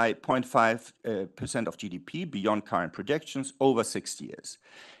investment by 0.5% of GDP beyond current projections over 6 years.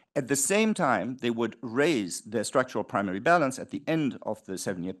 At the same time, they would raise their structural primary balance at the end of the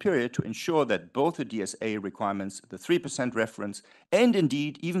 7-year period to ensure that both the DSA requirements, the 3% reference, and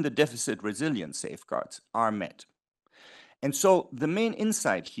indeed even the deficit resilience safeguards are met. And so the main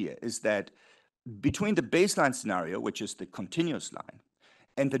insight here is that between the baseline scenario, which is the continuous line,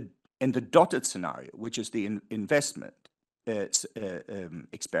 and the dotted scenario, which is the investment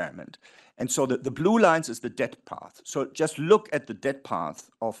experiment. And so the blue lines is the debt path. So just look at the debt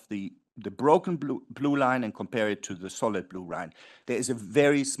path of the broken blue line and compare it to the solid blue line. There is a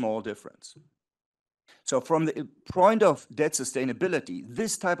very small difference. So from the point of debt sustainability,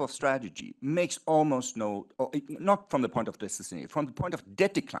 this type of strategy makes almost no, not from the point of debt sustainability, from the point of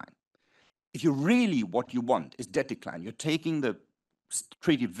debt decline. If you really, what you want is debt decline, you're taking the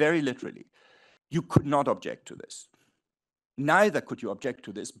treaty very literally, you could not object to this. Neither could you object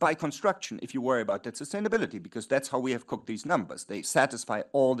to this by construction if you worry about debt sustainability, because that's how we have cooked these numbers. They satisfy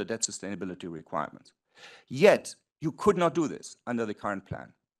all the debt sustainability requirements. Yet, you could not do this under the current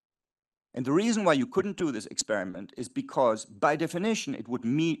plan. And the reason why you couldn't do this experiment is because, by definition, it would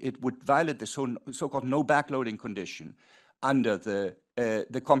violate the so-called no backloading condition under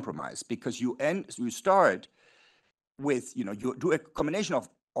the compromise, because you start with, you do a combination of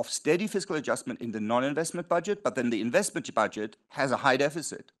steady fiscal adjustment in the non-investment budget, but then the investment budget has a high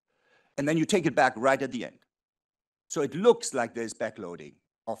deficit. And then you take it back right at the end. So it looks like there's backloading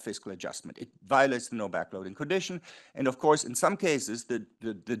of fiscal adjustment. It violates the no backloading condition. And of course, in some cases, the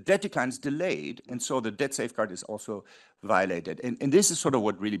debt decline is delayed. And so the debt safeguard is also violated. And this is sort of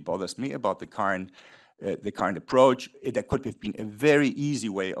what really bothers me about the current approach. There could have been a very easy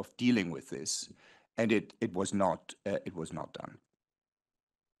way of dealing with this. And it was not done.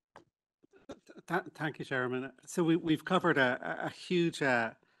 Thank you, Chairman. So we've covered a huge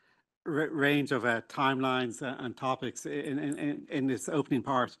range of timelines and topics in this opening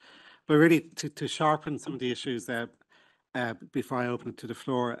part, but really to sharpen some of the issues before I open it to the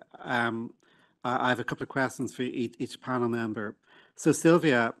floor, I have a couple of questions for each panel member. So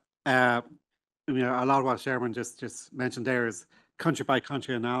Sylvia, a lot of what Chairman just mentioned there is country by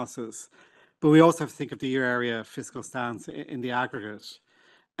country analysis, but we also have to think of the euro area fiscal stance in the aggregate.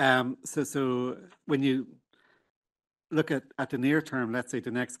 So when you look at the near term, let's say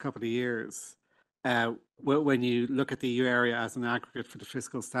the next couple of years, when you look at the euro area as an aggregate for the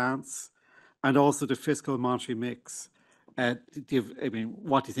fiscal stance and also the fiscal monetary mix, what do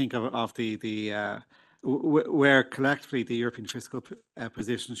you think of the where collectively the European fiscal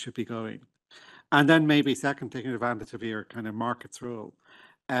position should be going? And then maybe second, taking advantage of your kind of markets role,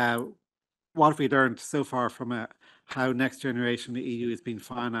 what have we learned so far from how next generation the EU is being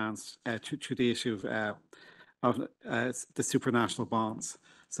financed through the issue of the supranational bonds?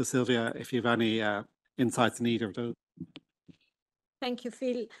 So Sylvia, if you have any insights in either of those. Thank you,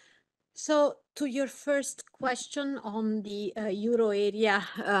 Phil. So to your first question on the euro area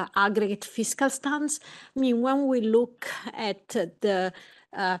aggregate fiscal stance, I mean, when we look at the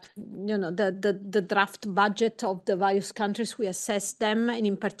the draft budget of the various countries, we assess them, and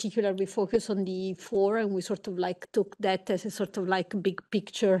in particular, we focus on the E4, and we sort of like took that as a sort of like big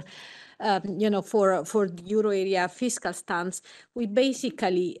picture, for the euro area fiscal stance. We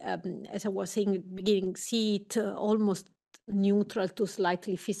basically, as I was saying at the beginning, see it almost neutral to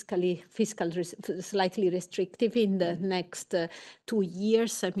slightly slightly restrictive in the next 2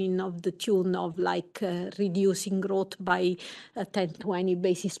 years. I mean, of the tune of like reducing growth by 10-20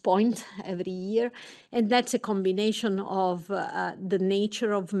 basis points every year. And that's a combination of the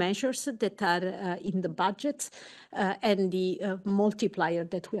nature of measures that are in the budgets and the multiplier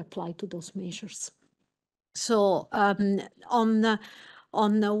that we apply to those measures. So on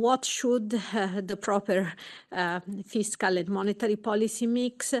what should the proper fiscal and monetary policy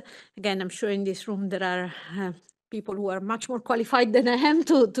mix. Again, I'm sure in this room there are people who are much more qualified than I am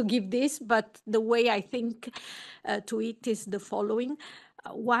to give this, but the way I think to it is the following.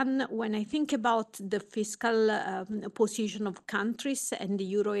 One, when I think about the fiscal position of countries and the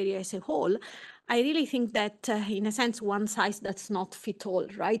euro area as a whole, I really think that in a sense, one size does not fit all,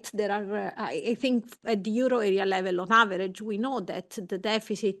 right? There are, I think at the euro area level on average, we know that the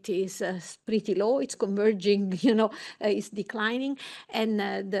deficit is pretty low, it's converging, is declining. And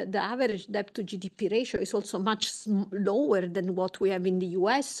the average debt to GDP ratio is also much lower than what we have in the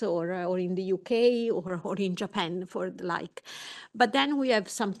US or in the UK or in Japan for the like. But then we have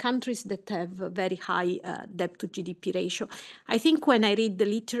some countries that have a very high debt to GDP ratio. I think when I read the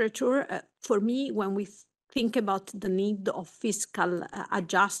literature, for me, when we think about the need of fiscal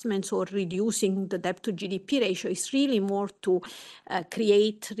adjustments or reducing the debt to GDP ratio, it's really more to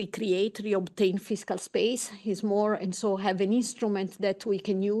create, recreate, reobtain fiscal space is more, and so have an instrument that we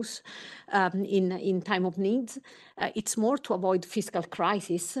can use in time of needs. It's more to avoid fiscal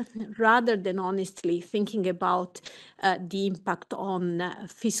crisis rather than honestly thinking about the impact on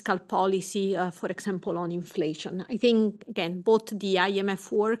fiscal policy, for example, on inflation. I think, again, both the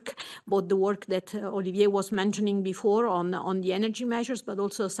IMF work, both the work that Olivier was mentioning before on the energy measures, but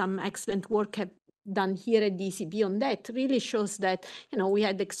also some excellent work have done here at the ECB on that, really shows that, we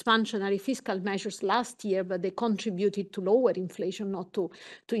had expansionary fiscal measures last year, but they contributed to lower inflation, not to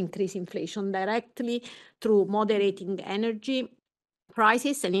increase inflation directly through moderating energy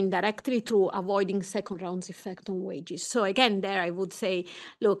prices and indirectly through avoiding second rounds effect on wages. So again, there I would say,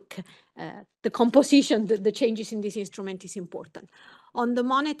 look, the composition, the changes in this instrument is important. On the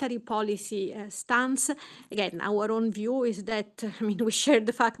monetary policy stance, again, our own view is that, we share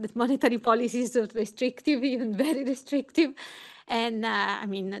the fact that monetary policy is restrictive, even very restrictive. And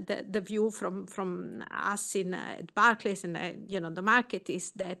the view from us at Barclays and the market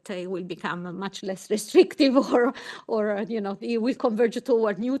is that it will become much less restrictive, or it will converge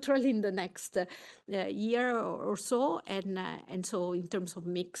toward neutral in the next year or so. And so in terms of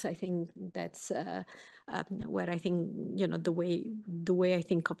mix, I think that's where I think the way I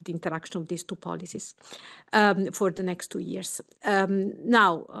think of the interaction of these two policies for the next 2 years.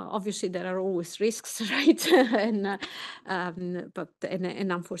 Now, obviously, there are always risks, right?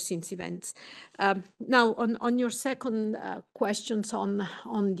 and unforeseen events. Now, on your second questions on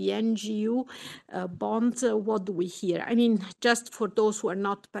the NGU bonds, what do we hear? Just for those who are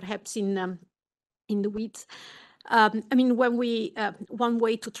not perhaps in the weeds. When we one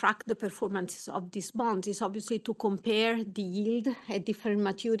way to track the performance of these bonds is obviously to compare the yield at different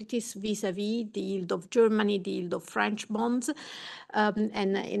maturities vis-a-vis the yield of Germany, the yield of French bonds, the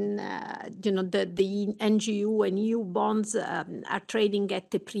NGU and EU bonds are trading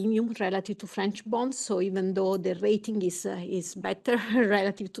at a premium relative to French bonds. So even though the rating is better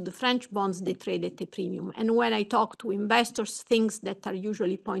relative to the French bonds, they trade at a premium. And when I talk to investors, things that are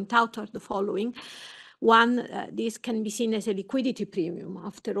usually point out are the following. One, this can be seen as a liquidity premium.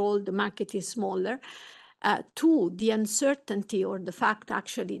 After all, the market is smaller. Two, the uncertainty or the fact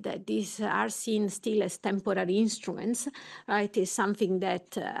actually that these are seen still as temporary instruments, right, is something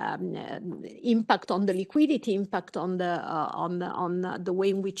that impact on the liquidity, impact on the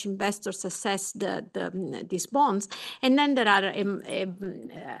way in which investors assess these bonds. And then there are a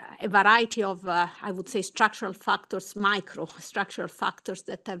variety of, I would say, structural factors, micro structural factors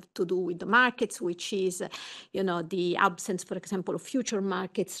that have to do with the markets, which is, the absence, for example, of future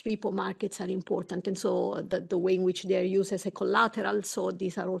markets, repo markets are important. And so the way in which they are used as a collateral. So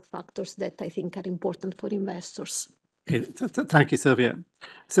these are all factors that I think are important for investors. Okay, thank you, Sylvia.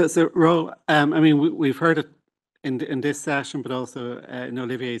 So Ro, we've heard it in this session, but also in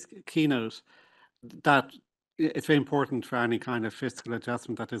Olivier's keynote, that it's very important for any kind of fiscal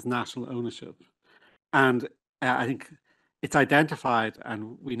adjustment that there's national ownership. And I think it's identified,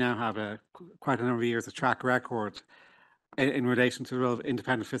 and we now have quite a number of years of track record in relation to the role of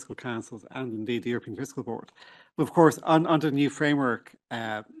independent fiscal councils and indeed the European Fiscal Board. But of course, under the new framework,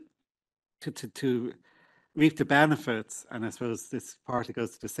 to reap the benefits, and I suppose this partly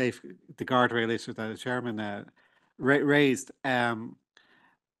goes to the guardrail issue that the chairman raised.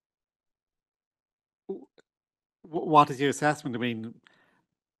 What is your assessment? I mean,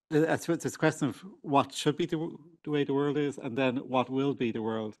 I suppose it's a question of what should be the way the world is, and then what will be the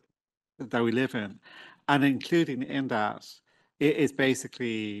world that we live in, and including in that is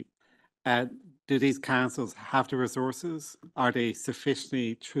basically, do these councils have the resources? Are they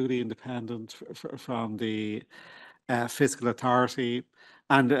sufficiently truly independent from the fiscal authority?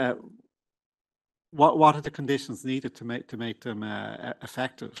 And what are the conditions needed to make them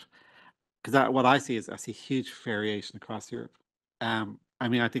effective? Because what I see huge variation across Europe. I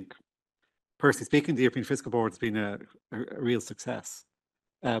mean, I think, personally speaking, the European Fiscal Board has been a real success.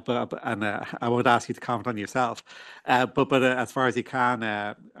 I won't ask you to comment on yourself, but as far as you can,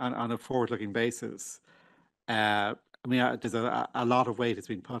 on a forward-looking basis, I mean, there's a lot of weight that's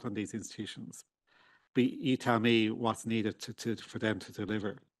been put on these institutions. But you tell me what's needed for them to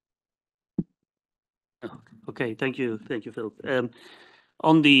deliver. Okay, thank you, Philip.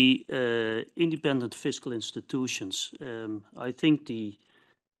 On the independent fiscal institutions, I think the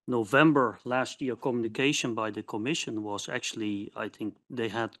November last year communication by the Commission was actually, I think they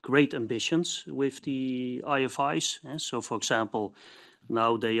had great ambitions with the IFIs. So, for example,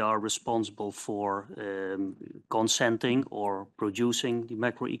 now they are responsible for consenting or producing the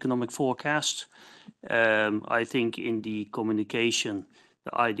macroeconomic forecasts. I think in the communication,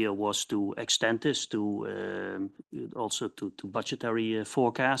 the idea was to extend this to also to budgetary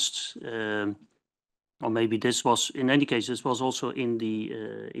forecasts. Or maybe this was, in any case, this was also in the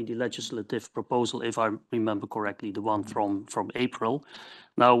legislative proposal, if I remember correctly, the one from April.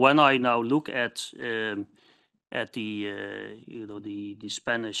 Now, when I now look at the the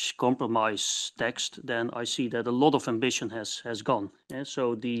Spanish compromise text, then I see that a lot of ambition has gone. Yeah?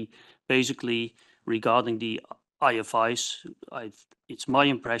 So basically regarding the IFIs, it's my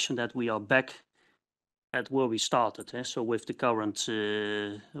impression that we are back at where we started. So with the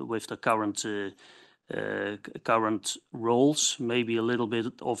current roles, maybe a little bit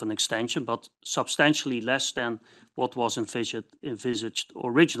of an extension, but substantially less than what was envisaged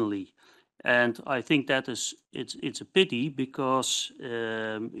originally. And I think that it's a pity because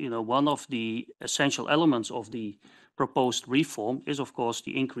one of the essential elements of the proposed reform is, of course,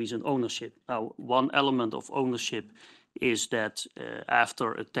 the increase in ownership. Now, one element of ownership is that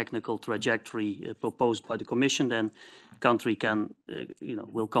after a technical trajectory proposed by the Commission, then country can,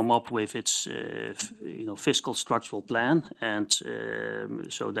 will come up with its, fiscal structural plan, and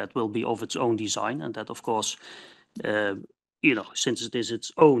so that will be of its own design, and that, of course, since it is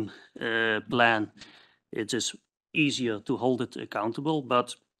its own plan, it is easier to hold it accountable.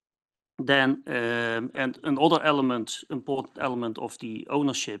 But then, and another important element of the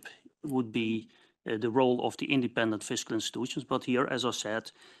ownership would be the role of the independent fiscal institutions. But here, as I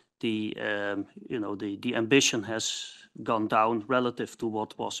said, the ambition has gone down relative to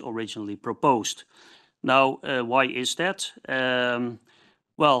what was originally proposed. Now, why is that?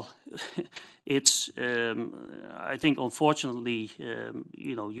 Well, it's I think unfortunately,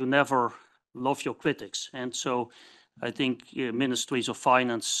 you never love your critics, and so I think ministries of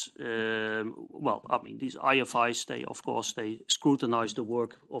finance, well, I mean, these IFIs, they, of course, they scrutinize the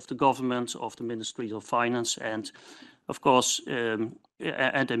work of the government, of the ministries of finance, and of course, and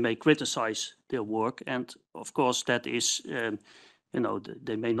they may criticize their work. And of course, that is,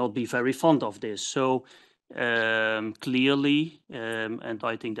 they may not be very fond of this. So clearly, and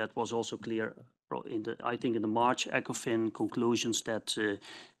I think that was also clear in the March ECOFIN conclusions, that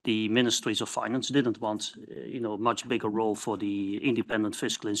the ministries of finance didn't want, much bigger role for the independent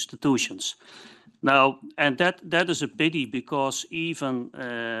fiscal institutions. Now, and that is a pity, because even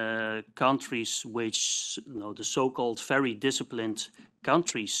countries which, the so-called very disciplined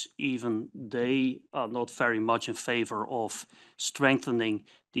countries, even they are not very much in favor of strengthening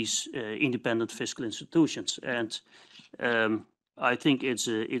these independent fiscal institutions. And I think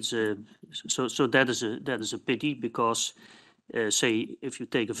so that is a pity, because say if you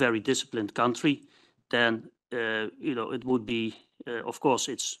take a very disciplined country, then it would be of course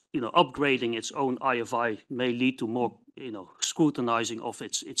it's upgrading its own IFI may lead to more scrutinizing of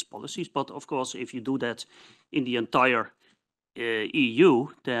its policies. But of course, if you do that in the entire EU,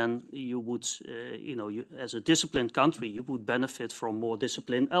 then you would you as a disciplined country, you would benefit from more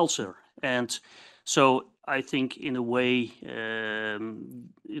discipline elsewhere. And So I think in a way,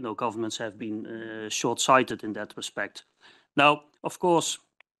 governments have been short-sighted in that respect. Now, of course,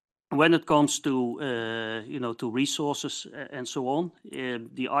 when it comes to to resources and so on,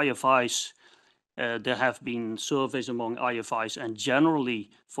 the IFIs, there have been surveys among IFIs, and generally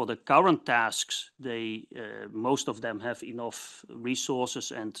for the current tasks, most of them have enough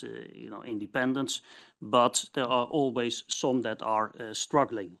resources and independence, but there are always some that are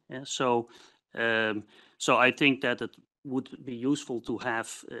struggling. Yeah? So I think that it would be useful to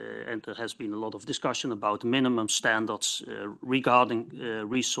have, and there has been a lot of discussion about minimum standards regarding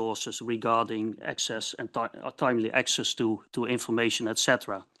resources, regarding access and timely access to information,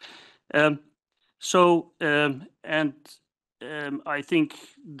 etc. I think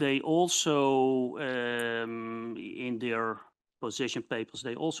they also, in their position papers,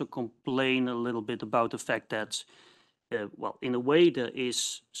 they also complain a little bit about the fact that, well, in a way there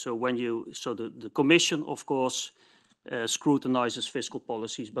is, the Commission, of course, scrutinizes fiscal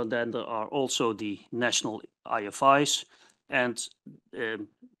policies, but then there are also the national IFIs, and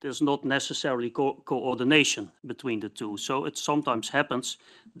there's not necessarily coordination between the two. So it sometimes happens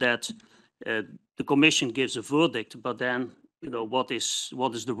that the Commission gives a verdict, but then what is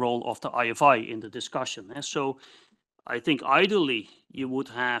the role of the IFI in the discussion? And so I think ideally you would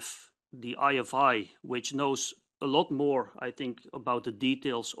have the IFI, which knows a lot more, I think, about the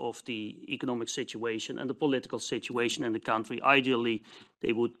details of the economic situation and the political situation in the country. Ideally,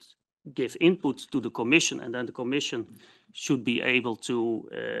 they would give input to the Commission, and then the Commission should be able to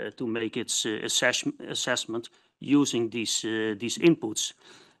make its assessment using these inputs.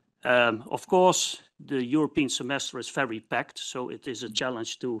 Of course, the European semester is very packed, so it is a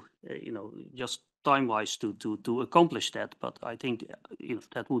challenge to, just time-wise to accomplish that. But I think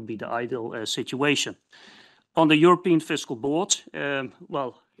that would be the ideal situation. On the European Fiscal Board,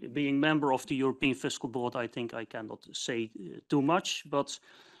 well, being member of the European Fiscal Board, I think I cannot say too much, but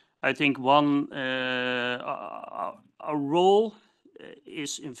I think a role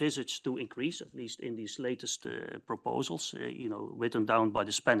is envisaged to increase, at least in these latest proposals, written down by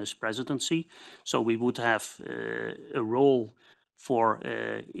the Spanish presidency. So we would have a role for,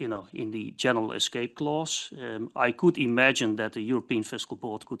 in the general escape clause. I could imagine that the European Fiscal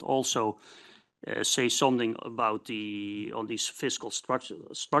Board could also say something about on these fiscal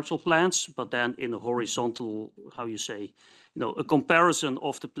structural plans, but then in a horizontal, how you say, a comparison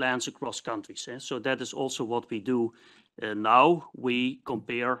of the plans across countries. So that is also what we do now. We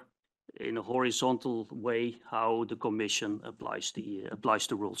compare in a horizontal way how the Commission applies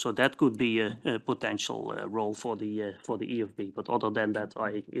the rule. So that could be a potential role for the EFB. But other than that,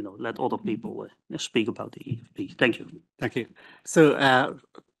 I let other people speak about the EFB. Thank you. Thank you. So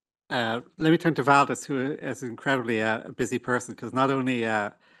let me turn to Valdis, who is an incredibly busy person, because not only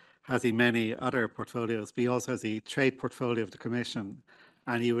has he many other portfolios, but he also has the trade portfolio of the Commission,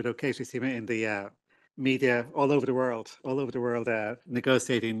 and you would occasionally see him in the media all over the world,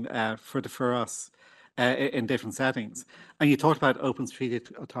 negotiating for us in different settings. And you talked about open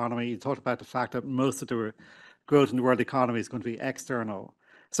strategic autonomy. You talked about the fact that most of the growth in the world economy is going to be external.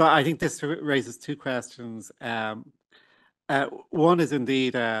 So I think this raises two questions. One is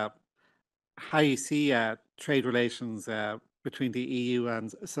indeed how you see trade relations between the EU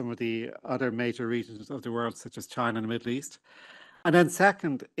and some of the other major regions of the world, such as China and the Middle East. And then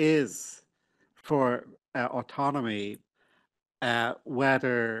second is for autonomy,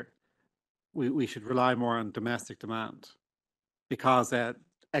 whether we should rely more on domestic demand, because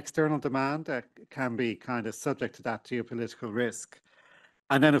external demand can be kind of subject to that geopolitical risk.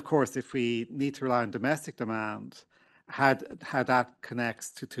 And then, of course, if we need to rely on domestic demand, how that connects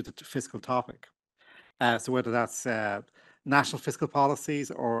to the fiscal topic. So whether that's national fiscal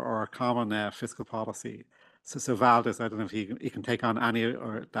policies or a common fiscal policy. So Valdis, I don't know if you can take on any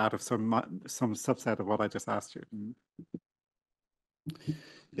or that of some subset of what I just asked you.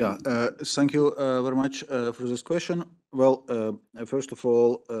 Yeah, thank you very much for this question. Well, first of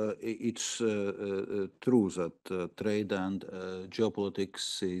all, it's true that trade and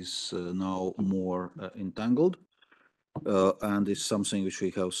geopolitics is now more entangled. And it's something which we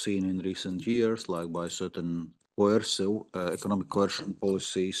have seen in recent years, like by certain coercive economic coercion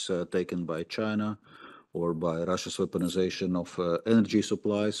policies taken by China, or by Russia's weaponization of energy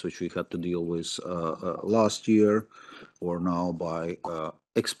supplies, which we had to deal with last year, or now by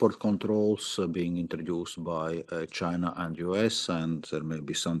export controls being introduced by China and US, and there may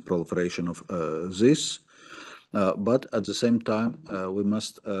be some proliferation of this. But at the same time, we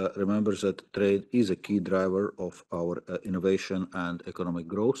must remember that trade is a key driver of our innovation and economic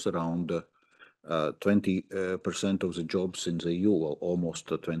growth around 20% of the jobs in the EU, well, almost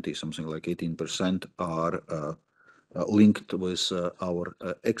 20, something like 18%, are linked with our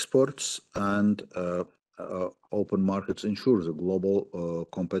exports, and open markets ensure the global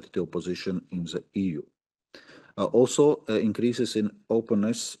competitive position in the EU. Also, increases in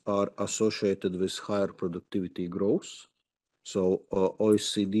openness are associated with higher productivity growth. So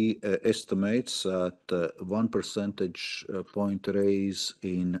OECD estimates that 1 percentage point raise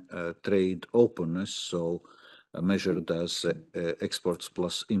in trade openness, so measured as exports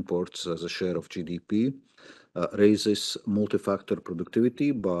plus imports as a share of GDP, raises multi-factor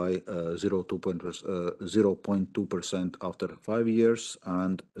productivity by 0.2% after 5 years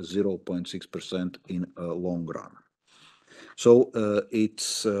and 0.6% in long run. So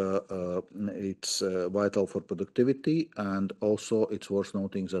it's vital for productivity, and also it's worth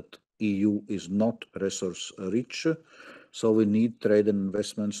noting that EU is not resource rich, so we need trade and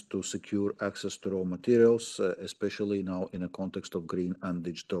investments to secure access to raw materials, especially now in a context of green and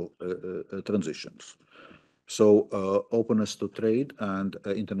digital transitions. So openness to trade and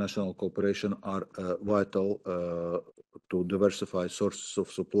international cooperation are vital to diversify sources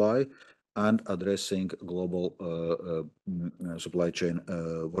of supply and addressing global supply chain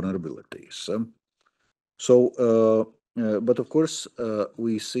vulnerabilities. But of course,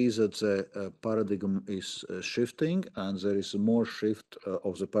 we see that the paradigm is shifting, and there is more shift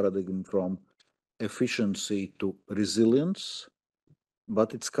of the paradigm from efficiency to resilience,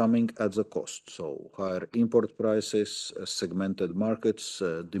 but it's coming at the cost. So higher import prices, segmented markets,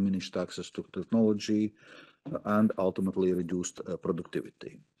 diminished access to technology, and ultimately reduced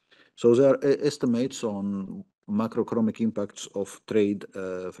productivity. So there are estimates on macroeconomic impacts of trade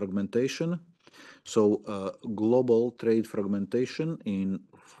fragmentation. So global trade fragmentation in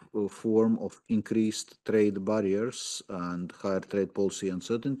form of increased trade barriers and higher trade policy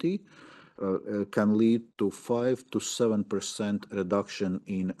uncertainty can lead to 5 to 7% reduction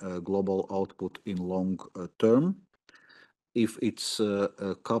in global output in long term. If it's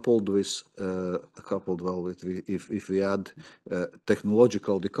coupled with if we add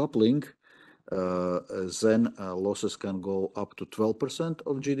technological decoupling, then losses can go up to 12%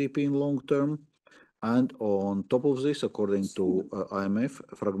 of GDP in long term. And on top of this, according to IMF,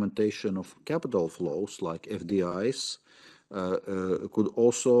 fragmentation of capital flows like FDIs could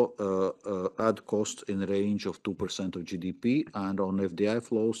also add costs in the range of 2% of GDP. And on FDI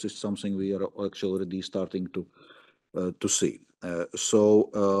flows is something we are actually already starting to see. So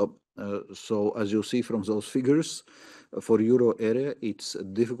as you see from those figures, for Euro area, it's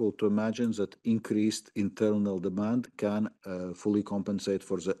difficult to imagine that increased internal demand can fully compensate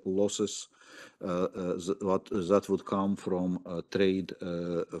for the losses that would come from trade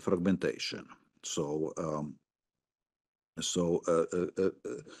fragmentation.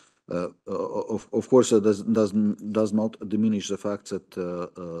 Of course, it does not diminish the fact that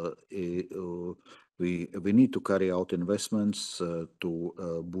we need to carry out investments to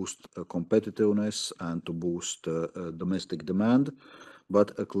boost competitiveness and to boost domestic demand,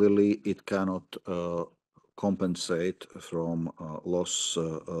 but clearly it cannot compensate from loss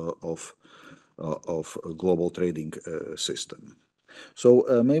of global trading system. So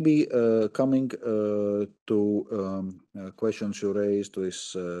maybe coming to questions you raised with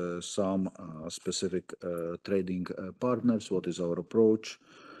some specific trading partners, what is our approach?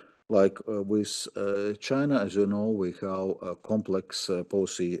 Like with China, as you know, we have a complex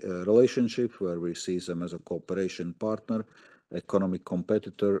policy relationship where we see them as a cooperation partner, economic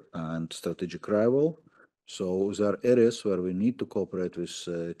competitor, and strategic rival. So there are areas where we need to cooperate with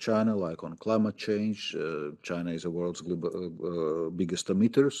China, like on climate change. China is the world's biggest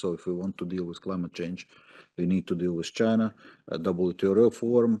emitter, so if we want to deal with climate change, we need to deal with China. WTO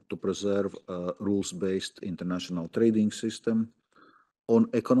reform to preserve a rules-based international trading system. On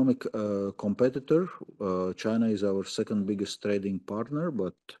economic competitor, China is our second biggest trading partner,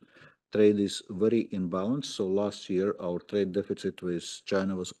 but trade is very imbalanced. So last year, our trade deficit with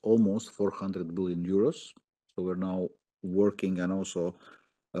China was almost 400 billion euros. So we're now working and also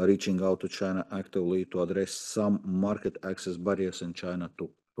reaching out to China actively to address some market access barriers in China to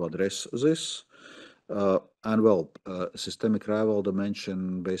address this. And well, systemic rival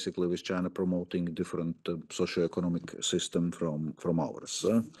dimension, basically with China promoting different socio-economic system from ours.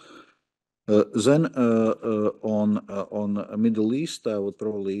 Then on Middle East, I would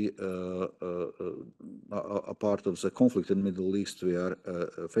probably, a part of the conflict in Middle East we are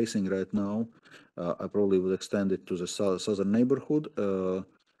facing right now, I probably would extend it to the southern neighborhood.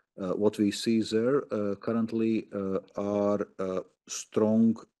 What we see there currently are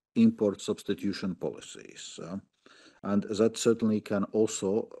strong import substitution policies. And that certainly can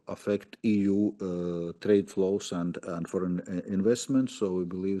also affect EU trade flows and foreign investment. So we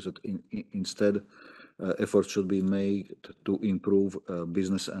believe that instead efforts should be made to improve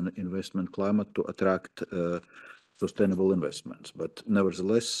business and investment climate to attract sustainable investments. But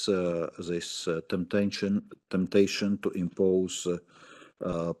nevertheless, this temptation to impose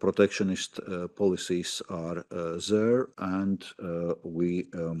protectionist policies are there, and we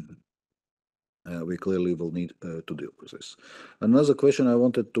clearly will need to deal with this. Another question I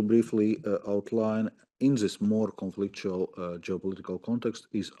wanted to briefly outline in this more conflictual geopolitical context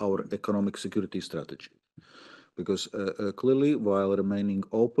is our economic security strategy. Because clearly, while remaining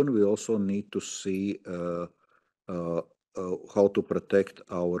open, we also need to see how to protect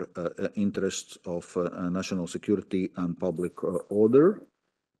our interests of national security and public order.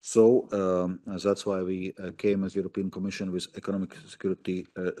 So that's why we came as European Commission with economic security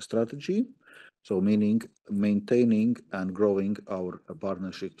strategy. So meaning maintaining and growing our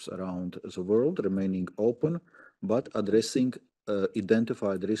partnerships around the world, remaining open, but addressing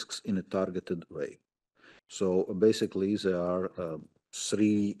identified risks in a targeted way. So basically, there are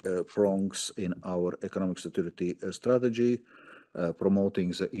three prongs in our economic security strategy: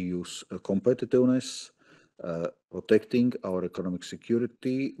 promoting the EU's competitiveness, protecting our economic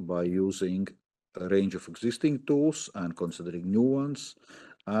security by using a range of existing tools and considering new ones,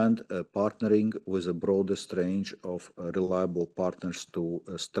 and partnering with the broadest range of reliable partners to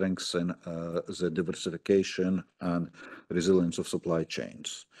strengthen the diversification and resilience of supply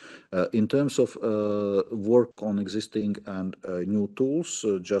chains. In terms of work on existing and new tools,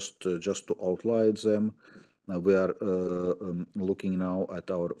 just to outline them, we are looking now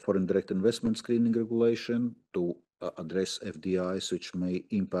at our foreign direct investment screening regulation to address FDIs which may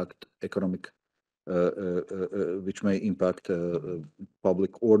impact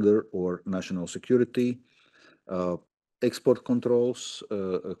public order or national security. Export controls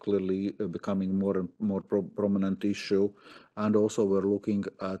clearly becoming more and more prominent issue, and also we're looking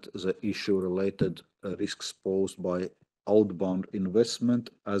at the issue related risks posed by outbound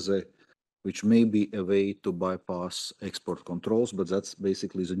investment which may be a way to bypass export controls, but that's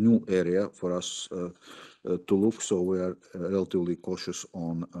basically the new area for us to look. So we are relatively cautious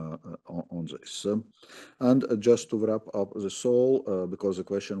on this. And just to wrap up this all, because the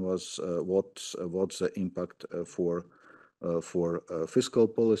question was what's the impact for fiscal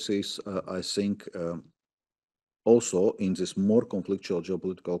policies? I think also in this more conflictual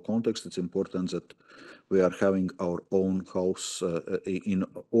geopolitical context, it's important that we are having our own house in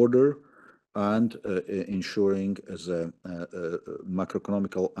order and ensuring the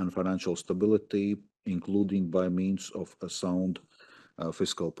macroeconomic and financial stability, including by means of a sound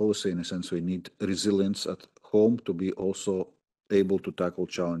fiscal policy. In a sense, we need resilience at home to be also able to tackle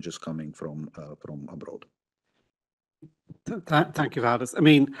challenges coming from abroad. Thank you, Valdis. I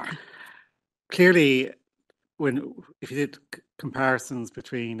mean, clearly, if you did comparisons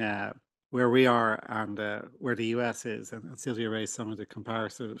between where we are and where the US is, and Sylvia raised some of the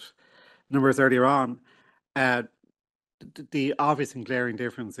comparative numbers earlier on, the obvious and glaring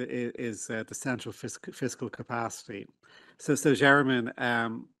difference is the central fiscal capacity. So Jeremy, I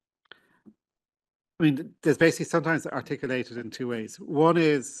mean, there's basically sometimes articulated in two ways. One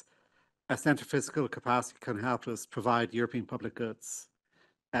is a central fiscal capacity can help us provide European public goods.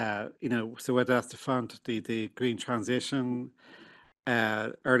 So whether that's to fund the green transition.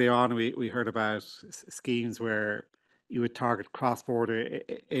 Early on, we heard about schemes where you would target cross-border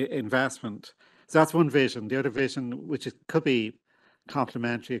investment. So that's one vision. The other vision, which could be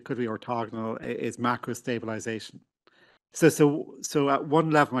complementary, it could be orthogonal, is macro stabilisation. So at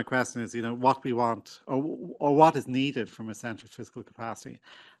one level, my question is, what we want or what is needed from a central fiscal capacity,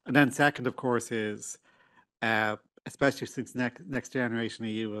 and then second, of course, is especially since next generation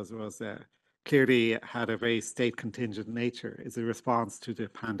EU was clearly had a very state contingent nature, is a response to the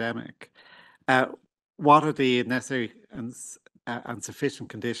pandemic. What are the necessary and sufficient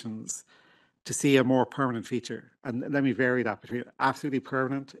conditions to see a more permanent feature? And let me vary that between absolutely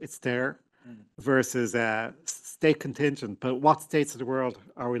permanent, it's there, versus state contingent. But what states of the world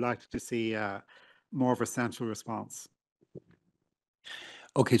are we likely to see more of a central response?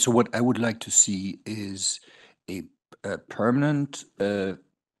 Okay, so what I would like to see is a permanent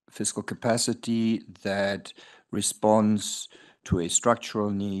fiscal capacity that responds to a structural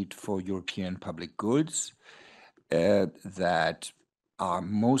need for European public goods that are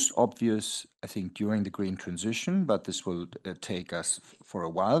most obvious, I think, during the green transition, but this will take us for a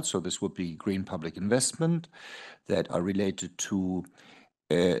while. So this would be green public investment that are related to,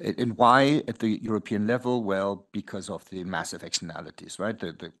 and why at the European level? Well, because of the massive externalities, right?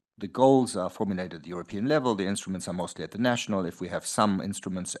 The the goals are formulated at the European level. The instruments are mostly at the national. If we have some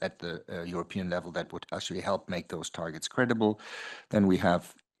instruments at the European level that would actually help make those targets credible, then we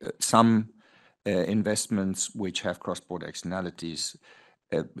have some investments which have cross-border externalities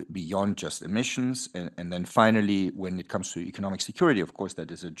beyond just emissions. And then finally, when it comes to economic security, of course, that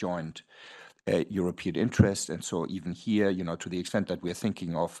is a joint European interest. And so even here, you know, to the extent that we're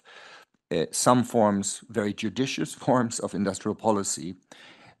thinking of some forms, very judicious forms of industrial policy,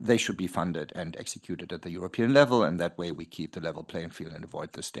 they should be funded and executed at the European level, and that way we keep the level playing field and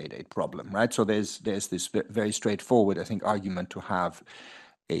avoid the state aid problem, right? So there's this very straightforward, I think, argument to have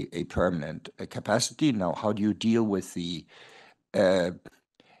a permanent capacity. Now, how do you deal with the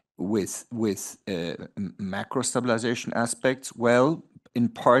macro stabilization aspects? Well, in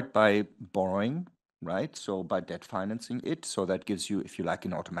part by borrowing, right? So by debt financing it, so that gives you, if you like,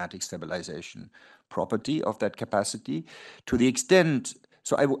 an automatic stabilization property of that capacity. To the extent,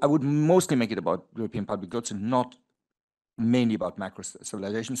 so I would mostly make it about European public goods and not mainly about macro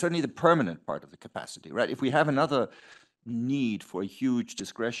stabilization, certainly the permanent part of the capacity, right? If we have another need for a huge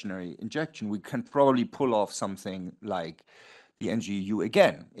discretionary injection, we can probably pull off something like the NGEU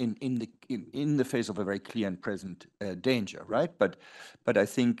again in the face of a very clear and present danger, right? But I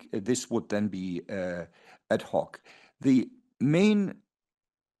think this would then be ad hoc. Then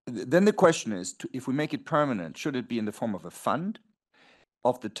the question is, if we make it permanent, should it be in the form of a fund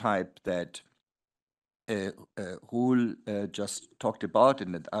of the type that Roel just talked about,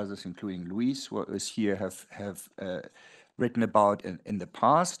 and that others, including Luis, who is here, have written about in the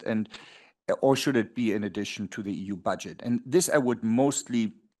past, or should it be in addition to the EU budget? And this I would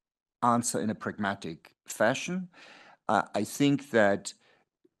mostly answer in a pragmatic fashion. I think that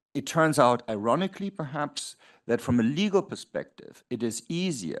it turns out, ironically perhaps, that from a legal perspective, it is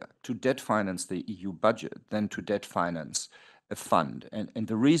easier to debt finance the EU budget than to debt finance a fund. And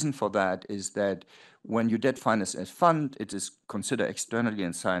the reason for that is that when you debt finance a fund, it is considered externally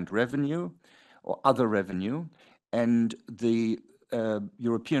assigned revenue or other revenue. And the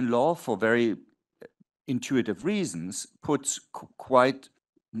European law, for very intuitive reasons, puts quite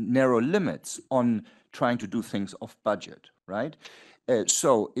narrow limits on trying to do things off budget, right?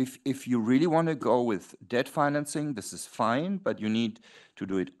 So if you really want to go with debt financing, this is fine, but you need to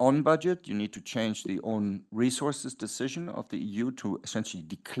do it on budget. You need to change the own resources decision of the EU to essentially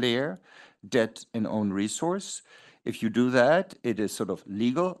declare debt an own resource. If you do that, it is sort of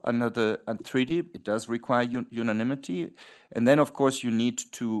legal under the treaty. It does require unanimity. And then, of course, you need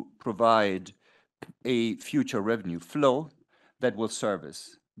to provide a future revenue flow that will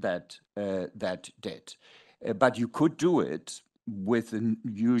service that debt. But you could do it with the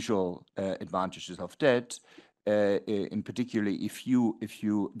usual advantages of debt. In particularly, if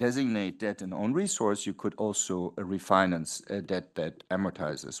you designate debt an own resource, you could also refinance debt that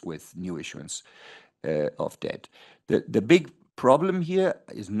amortizes with new issuance of debt. The big problem here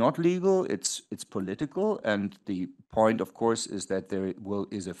is not legal, it's political, and the point, of course, is that there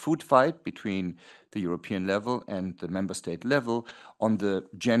is a food fight between the European level and the member state level on the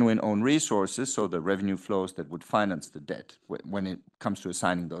genuine own resources, so the revenue flows that would finance the debt when it comes to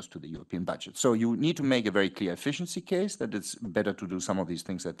assigning those to the European budget. So you need to make a very clear efficiency case that it's better to do some of these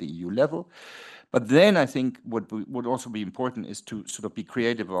things at the EU level. But then I think what would also be important is to sort of be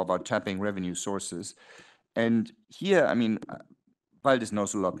creative about tapping revenue sources. And here, I mean, Valdis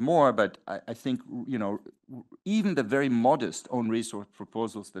knows a lot more, but I think, you know, even the very modest own resource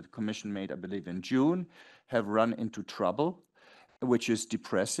proposals that the Commission made, I believe, in June, have run into trouble, which is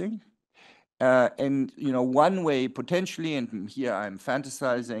depressing. And, you know, one way potentially, and here I'm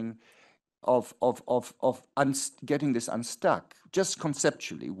fantasizing, of getting this unstuck, just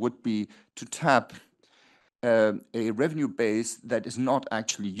conceptually, would be to tap a revenue base that is not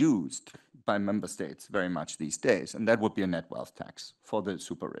actually used by member states very much these days, and that would be a net wealth tax for the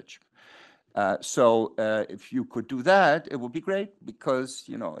super rich. So if you could do that, it would be great, because,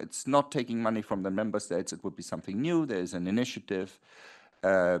 you know, it's not taking money from the member states. It would be something new. There's an initiative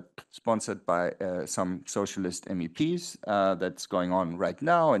sponsored by some socialist MEPs that's going on right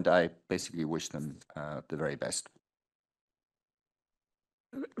now, and I basically wish them the very best.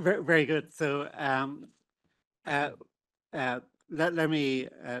 Very good. So let me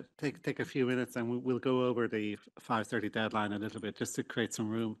take a few minutes, and we'll go over the 5:30 deadline a little bit, just to create some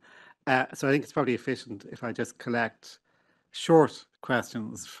room. So I think it's probably efficient if I just collect short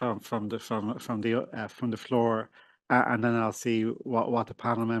questions from the floor, and then I'll see what the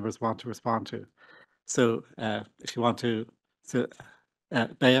panel members want to respond to. So if you want to,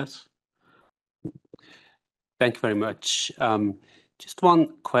 Beat. Thank you very much. Just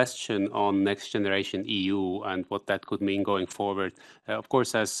one question on next generation EU and what that could mean going forward. Of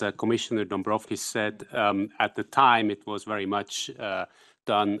course, as Commissioner Dombrovskis said, at the time it was very much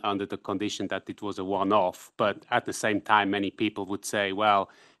done under the condition that it was a one-off. But at the same time, many people would say,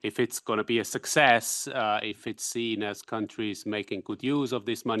 well, if it's going to be a success, if it's seen as countries making good use of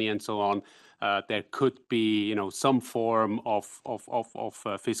this money and so on, there could be, some form of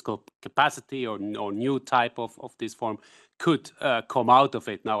fiscal capacity or new type of this form could come out of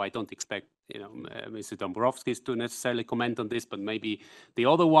it. Now, I don't expect Mr. Dombrovskis to necessarily comment on this, but maybe the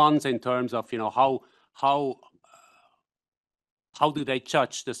other ones in terms of how do they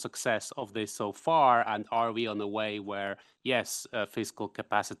judge the success of this so far, and are we on a way where yes, fiscal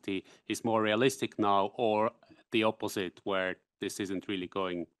capacity is more realistic now, or the opposite, where this isn't really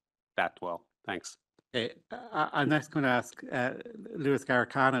going that well? Thanks. Okay, I'm next going to ask Luis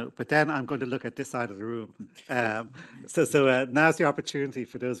Garicano, but then I'm going to look at this side of the room. So now's the opportunity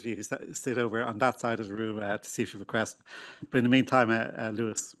for those of you who sit over on that side of the room to see if you have a question. But in the meantime,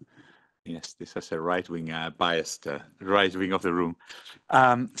 Luis. Yes, this has a right-wing biased right wing of the room.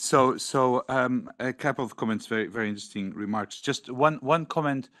 A couple of comments, very interesting remarks. Just one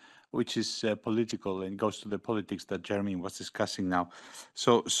comment, which is political and goes to the politics that Jeremy was discussing now.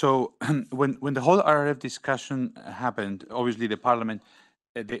 So when the whole RRF discussion happened, obviously the Parliament,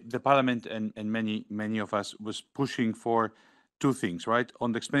 and many of us was pushing for two things, right?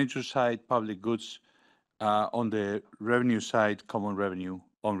 On the expenditure side, public goods. On the revenue side, common revenue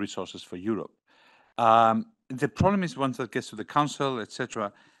on resources for Europe. The problem is once that gets to the Council,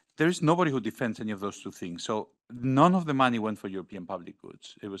 etc., there is nobody who defends any of those two things. So none of the money went for European public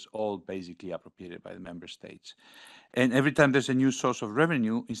goods. It was all basically appropriated by the member states. And every time there's a new source of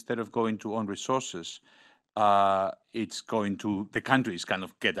revenue, instead of going to own resources, it's going to the countries kind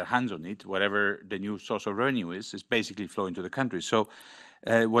of get their hands on it. Whatever the new source of revenue is basically flowing to the countries. So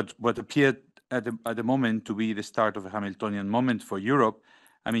what appeared at the moment to be the start of a Hamiltonian moment for Europe,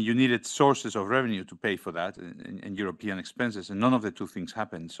 I mean, you needed sources of revenue to pay for that and European expenses, and none of the two things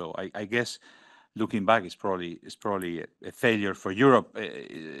happened. So I guess looking back, it's probably a failure for Europe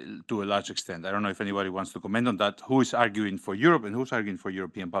to a large extent. I don't know if anybody wants to comment on that. Who is arguing for Europe and who's arguing for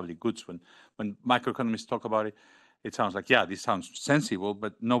European public goods? When macroeconomists talk about it, it sounds like, yeah, this sounds sensible,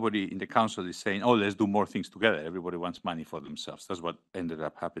 but nobody in the Council is saying, oh, let's do more things together. Everybody wants money for themselves. That's what ended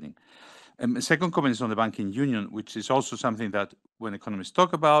up happening. Second comment is on the banking union, which is also something that when economists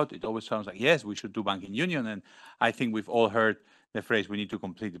talk about, it always sounds like, yes, we should do banking union. And I think we've all heard the phrase, we need to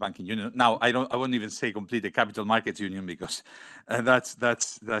complete the banking union. Now, I won't even say complete the capital markets union, because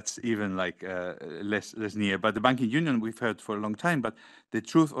that's even like less near. But the banking union we've heard for a long time. But the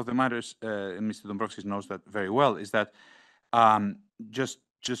truth of the matter is, and Mr. Dombrovskis knows that very well, is that just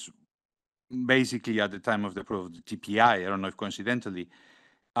basically at the time of the approval of the TPI, I don't know if coincidentally,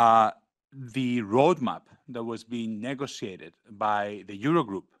 the roadmap that was being negotiated by the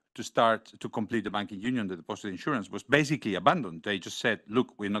Eurogroup to start to complete the banking union, the deposit insurance, was basically abandoned. They just said,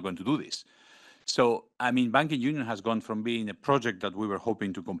 look, we're not going to do this. So, I mean, banking union has gone from being a project that we were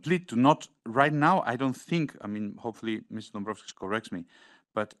hoping to complete to not right now. I don't think, I mean, hopefully Mr. Dombrovskis corrects me,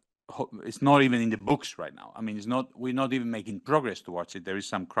 but it's not even in the books right now. I mean, we're not even making progress towards it. There is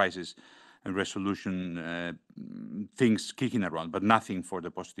some crisis and resolution things kicking around, but nothing for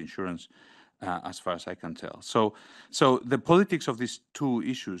deposit insurance, as far as I can tell. So the politics of these two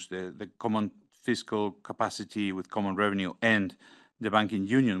issues, the common fiscal capacity with common revenue and the banking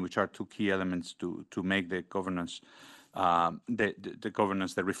union, which are two key elements to make the governance,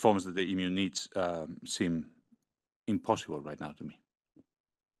 the reforms that the EMU needs, seem impossible right now to me.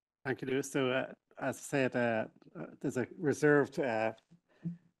 Thank you, Luis. So, as I said, there's a reserved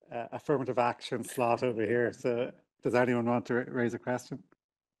affirmative action slot over here. So does anyone want to raise a question?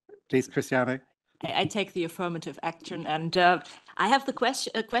 Please, Christiane. I take the affirmative action, and I have a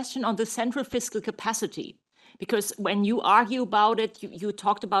question on the central fiscal capacity, because when you argue about it, you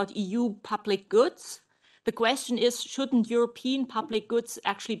talked about EU public goods. The question is, shouldn't European public goods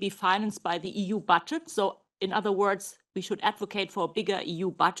actually be financed by the EU budget? So in other words, we should advocate for a bigger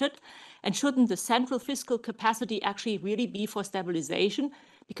EU budget. And shouldn't the central fiscal capacity actually really be for stabilization?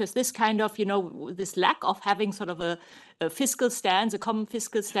 Because this kind of, this lack of having sort of a fiscal stance, a common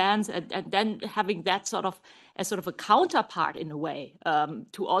fiscal stance, and then having that sort of as sort of a counterpart in a way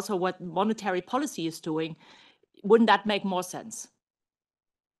to also what monetary policy is doing, wouldn't that make more sense?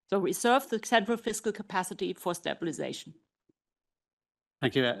 So reserve the central fiscal capacity for stabilization.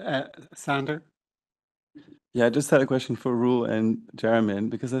 Thank you. Sander? Yeah, I just had a question for Roel and Jeremy,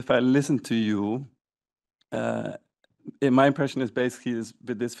 because if I listen to you, my impression is basically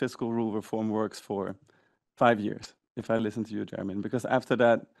that this fiscal rule reform works for 5 years. if I listen to you, Jeremy, because after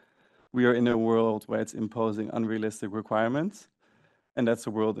that, we are in a world where it's imposing unrealistic requirements, and that's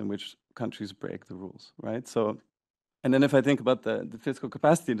a world in which countries break the rules, right? So, and then if I think about the fiscal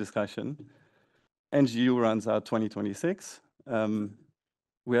capacity discussion, NGU runs out 2026.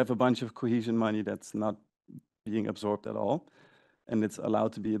 We have a bunch of cohesion money that's not being absorbed at all, and it's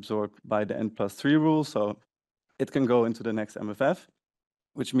allowed to be absorbed by the N+3 rule, so it can go into the next MFF,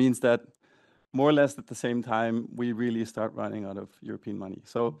 which means that more or less at the same time, we really start running out of European money.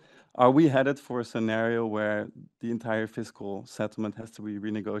 So are we headed for a scenario where the entire fiscal settlement has to be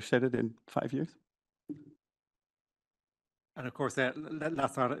renegotiated in 5 years? And of course,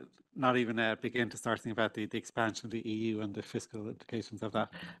 let's not even begin to start thinking about the expansion of the EU and the fiscal implications of that.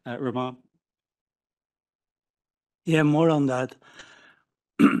 Ramon? Yeah, more on that.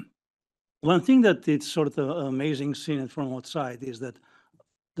 One thing that it's sort of amazing seeing it from outside is that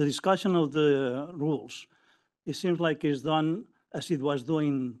the discussion of the rules, it seems like it's done as it was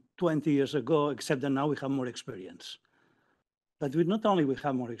doing 20 years ago, except that now we have more experience. But not only we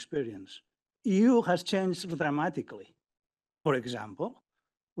have more experience, EU has changed dramatically. For example,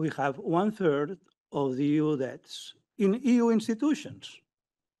 we have 1/3 of the EU debts in EU institutions.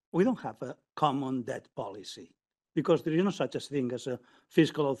 We don't have a common debt policy because there is no such a thing as a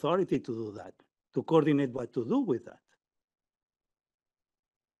fiscal authority to do that, to coordinate what to do with that.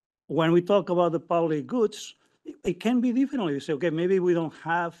 When we talk about the public goods, it can be differently. You say, okay, maybe we don't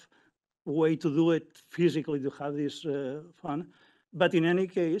have a way to do it physically to have this fund, but in any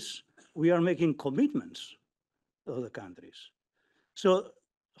case, we are making commitments of the countries. So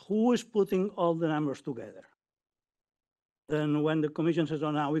who is putting all the numbers together? And when the Commission says,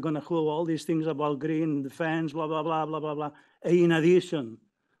 oh, now we're going to do all these things about green defense, blah, blah, blah, blah, blah, blah. In addition,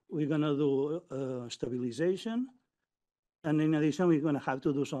 we're going to do stabilization. And in addition, we're going to have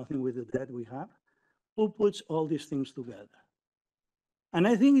to do something with the debt we have. Who puts all these things together? And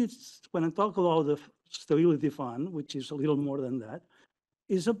I think it's, when I talk about the Stability Fund, which is a little more than that,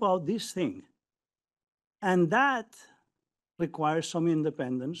 is about this thing. And that requires some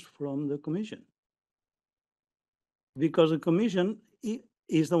independence from the Commission. Because the Commission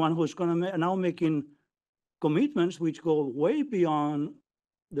is the one who's going to now making commitments which go way beyond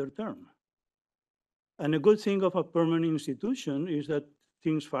their term. And a good thing of a permanent institution is that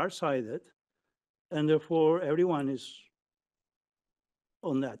things far-sighted, and therefore everyone is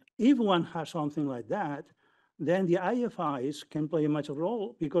on that. If one has something like that, then the IFIs can play a much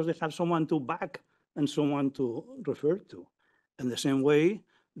role because they have someone to back and someone to refer to. In the same way,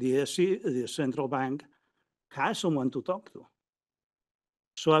 the central bank has someone to talk to.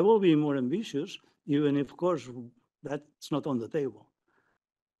 So I will be more ambitious, even if, of course, that's not on the table.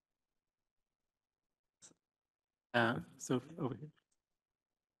 So over here.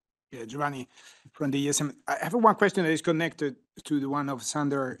 Yeah, Giovanni from the ESM. I have one question that is connected to the one of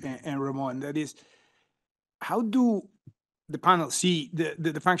Sander and Ramon. That is, how do the panel see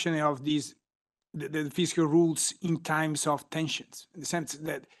the functioning of these the fiscal rules in times of tensions? In the sense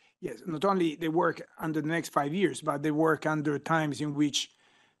that, yes, not only they work under the next 5 years, but they work under times in which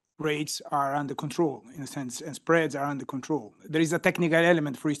rates are under control, in a sense, and spreads are under control. There is a technical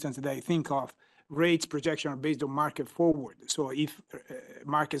element, for instance, that I think of. Rates projection are based on market forward. So if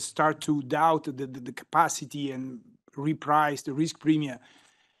markets start to doubt the capacity and reprice the risk premium,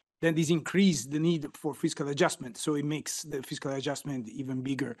 then this increases the need for fiscal adjustment. So it makes the fiscal adjustment even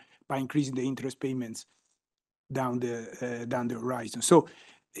bigger by increasing the interest payments down the horizon. So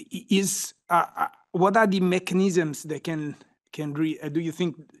what are the mechanisms that do you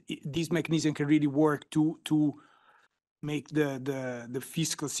think these mechanisms can really work to make the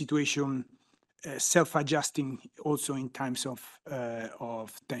fiscal situation self-adjusting also in times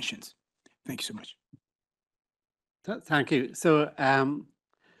of tensions? Thank you so much. Thank you. So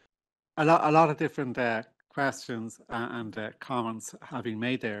a lot of different questions and comments have been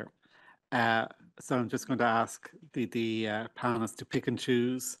made there. So I'm just going to ask the panelists to pick and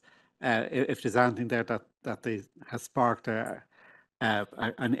choose if there's anything there that they has sparked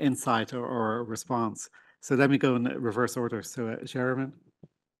an insight or a response. So let me go in reverse order. So Jeremy.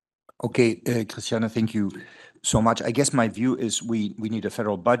 Okay, Christiana, thank you so much. I guess my view is we need a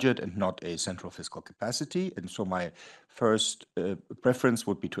federal budget and not a central fiscal capacity. And so my first preference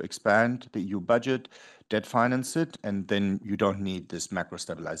would be to expand the EU budget, debt finance it, and then you don't need this macro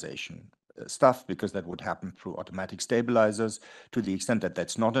stabilization stuff, because that would happen through automatic stabilizers, to the extent that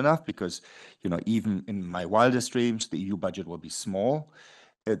that's not enough, because, you know, even in my wildest dreams, the EU budget will be small.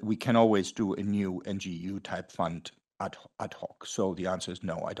 We can always do a new NGU type fund ad hoc. So the answer is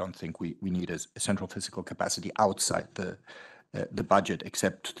no. I don't think we need a central fiscal capacity outside the the budget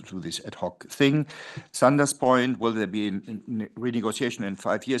except through this ad hoc thing. Sander's point, will there be a renegotiation in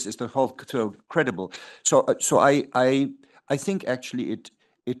 5 years? Is the whole so credible? So I think actually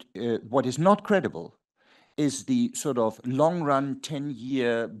what is not credible is the sort of long run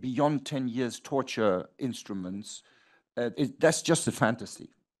 10-year, beyond 10 years torture instruments. That's just a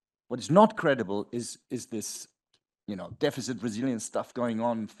fantasy. What is not credible is this, deficit resilience stuff going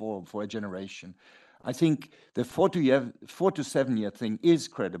on for a generation. I think the 4 to 7 year thing is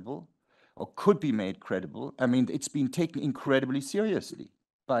credible, or could be made credible. I mean, it's been taken incredibly seriously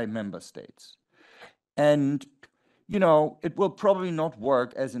by member states. And, it will probably not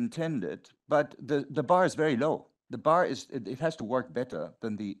work as intended, but the bar is very low. The bar is, it has to work better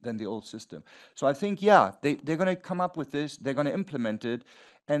than the old system. So I think, yeah, they're going to come up with this, they're going to implement it,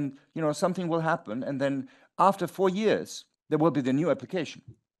 and, something will happen. And then after 4 years, there will be the new application.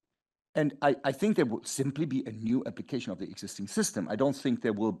 And I think there will simply be a new application of the existing system. I don't think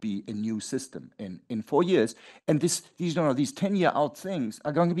there will be a new system in 4 years. And these 10-year out things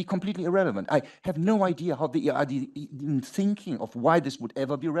are going to be completely irrelevant. I have no idea how they are even thinking of why this would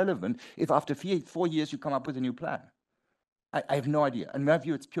ever be relevant if after 4 years you come up with a new plan. I have no idea. In my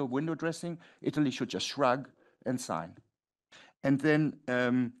view, it's pure window dressing. Italy should just shrug and sign. And then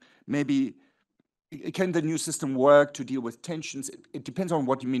maybe, can the new system work to deal with tensions? It depends on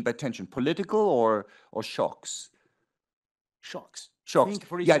what you mean by tension, political or shocks. Shocks. Shocks. Think,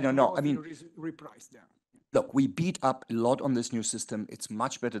 for Yeah, instance, no. I mean, repriced down. look, we beat up a lot on this new system. It's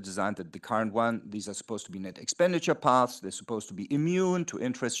much better designed than the current one. These are supposed to be net expenditure paths. They're supposed to be immune to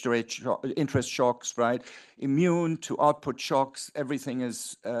interest shocks, right? Immune to output shocks. Everything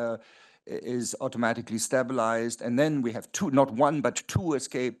is automatically stabilized. And then we have not one, but two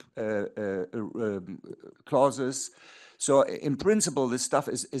escape clauses. So in principle, this stuff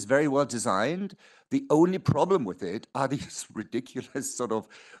is very well designed. The only problem with it are these ridiculous sort of,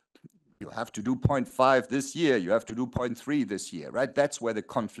 you have to do 0.5 this year, you have to do 0.3 this year, right? That's where the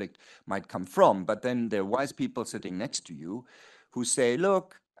conflict might come from. But then there are wise people sitting next to you who say,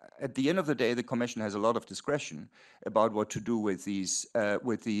 look, at the end of the day, the Commission has a lot of discretion about what to do with these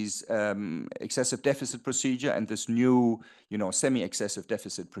excessive deficit procedure and this new, semi-excessive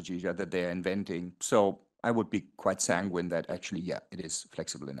deficit procedure that they're inventing. So I would be quite sanguine that actually, yeah, it is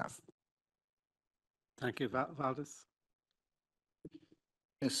flexible enough. Thank you, Valdis.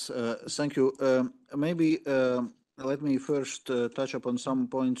 Yes, thank you. Maybe let me first touch upon some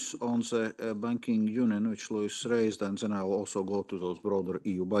points on the banking union, which Luis raised, and then I'll also go to those broader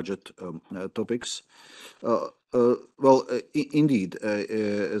EU budget topics. Indeed,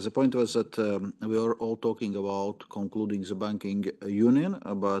 the point was that we are all talking about concluding the banking union,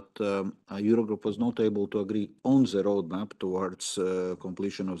 but Eurogroup was not able to agree on the roadmap towards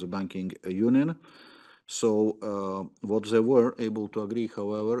completion of the banking union. So what they were able to agree,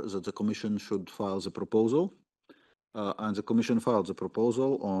 however, is that the Commission should file the proposal. And the Commission filed the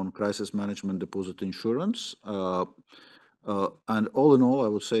proposal on crisis management deposit insurance. And all in all, I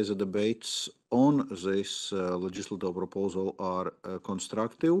would say the debates on this legislative proposal are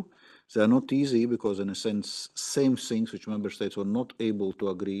constructive. They are not easy because, in a sense, same things which member states were not able to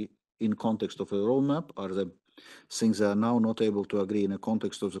agree in context of a roadmap are the things they are now not able to agree in the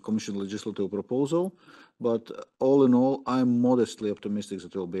context of the Commission legislative proposal. But all in all, I'm modestly optimistic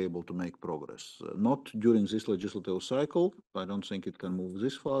that we'll be able to make progress. Not during this legislative cycle. I don't think it can move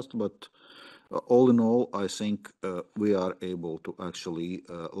this fast, but all in all, I think we are able to actually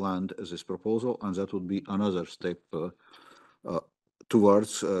land this proposal, and that would be another step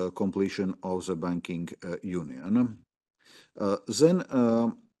towards completion of the banking union. Then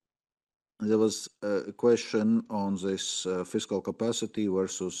there was a question on this fiscal capacity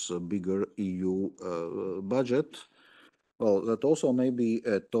versus bigger EU budget. Well, that also may be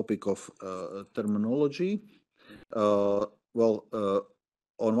a topic of terminology. On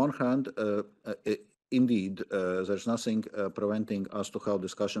one hand, indeed, there's nothing preventing us to have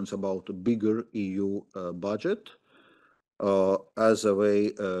discussions about a bigger EU budget as a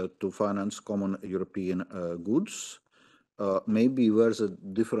way to finance common European goods. Maybe where the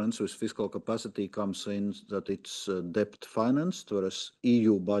difference with fiscal capacity comes in that it's debt financed, whereas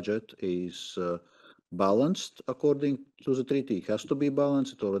EU budget is balanced according to the treaty. It has to be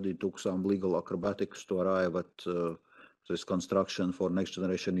balanced. It already took some legal acrobatics to arrive at this construction for next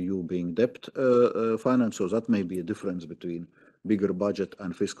generation EU being debt financed. So that may be a difference between bigger budget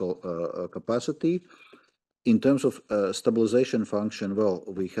and fiscal capacity. In terms of stabilization function, well,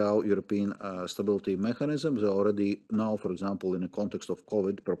 we have European stability mechanisms. They already now, for example, in the context of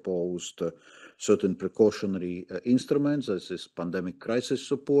COVID, proposed certain precautionary instruments, as is pandemic crisis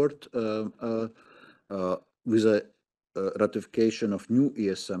support, with a ratification of new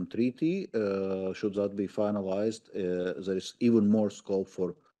ESM treaty, should that be finalized, there is even more scope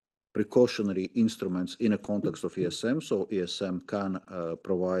for precautionary instruments in a context of ESM. So ESM can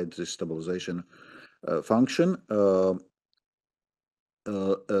provide this stabilization function.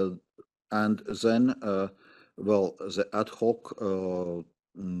 And then, well, the ad hoc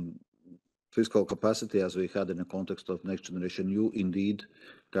fiscal capacity, as we had in the context of Next Generation EU, indeed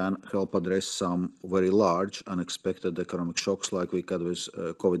can help address some very large unexpected economic shocks like we had with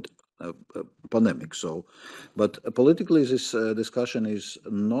COVID pandemic. So, but politically, this discussion is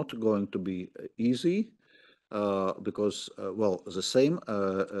not going to be easy. Because, well, the same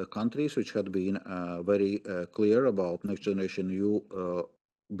countries which had been very clear about Next Generation EU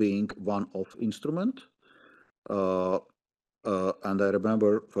being one-off instrument. And I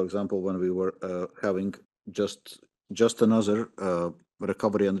remember, for example, when we were having just another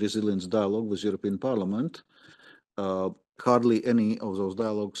recovery and resilience dialogue with European Parliament, hardly any of those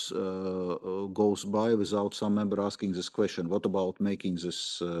dialogues goes by without some member asking this question: what about making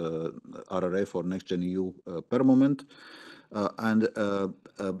this RRF or Next Gen EU permanent? And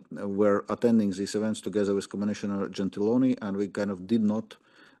we're attending these events together with Commissioner Gentiloni, and we kind of did not,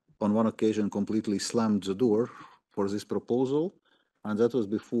 on one occasion, completely slammed the door for this proposal. And that was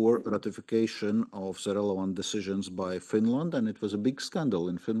before ratification of the relevant decisions by Finland. And it was a big scandal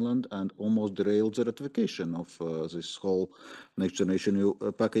in Finland and almost derailed the ratification of this whole Next Generation EU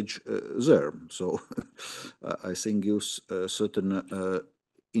package there. So I think gives a certain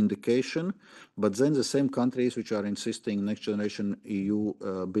indication. But then the same countries which are insisting Next Generation EU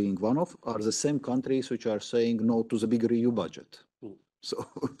being one of are the same countries which are saying no to the bigger EU budget. So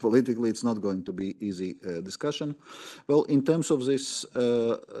politically, it's not going to be easy discussion. Well, in terms of this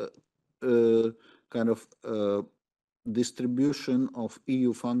kind of distribution of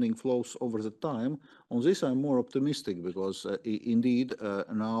EU funding flows over the time, on this I'm more optimistic because indeed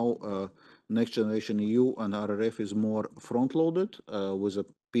now Next Generation EU and RRF is more front-loaded with a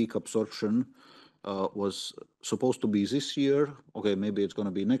peak absorption was supposed to be this year. Okay, maybe it's going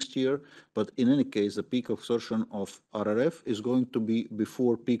to be next year, but in any case, the peak absorption of RRF is going to be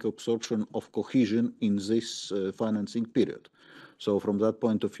before peak absorption of cohesion in this financing period. So from that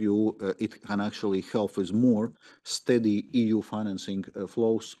point of view, it can actually help with more steady EU financing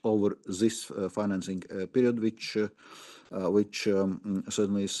flows over this financing period, which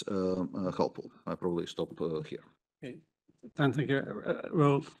certainly is helpful. I probably stop here. Okay. Thank you.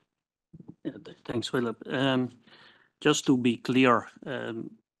 Well, yeah, thanks, Philip. Just to be clear,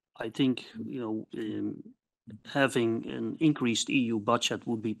 I think having an increased EU budget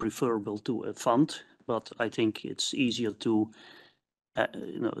would be preferable to a fund, but I think it's easier to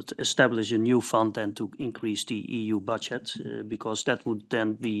to establish a new fund than to increase the EU budget, because that would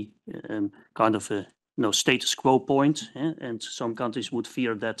then be kind of a status quo point, and some countries would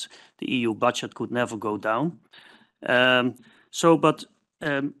fear that the EU budget could never go down.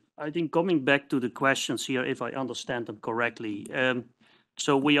 I think coming back to the questions here, if I understand them correctly,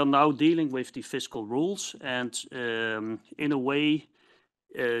 so we are now dealing with the fiscal rules, and in a way,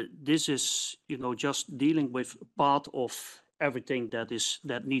 this is just dealing with part of everything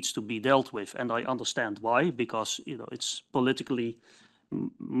that needs to be dealt with, and I understand why, because it's politically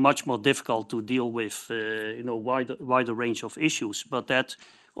much more difficult to deal with wider range of issues, but that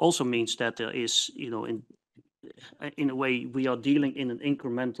also means that there is in a way we are dealing in an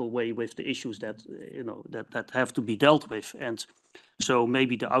incremental way with the issues that that have to be dealt with, and so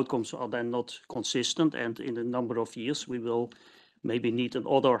maybe the outcomes are then not consistent, and in a number of years we will maybe need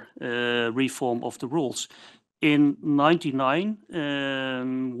another reform of the rules. In '99,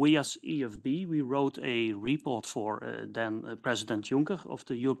 we as EFB, we wrote a report for then President Juncker of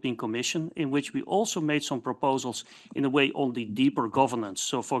the European Commission, in which we also made some proposals in a way on the deeper governance.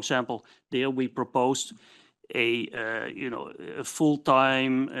 So, for example, there we proposed a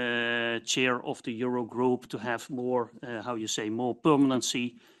full-time chair of the Eurogroup to have more, more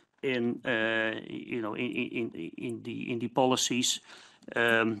permanency in the policies.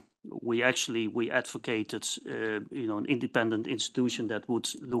 We advocated an independent institution that would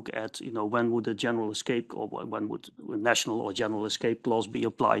look at when would a general escape or when would a national or general escape clause be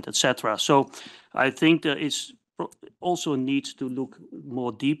applied, etc. So I think there is also a need to look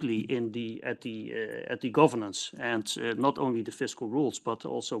more deeply at the governance, and not only the fiscal rules but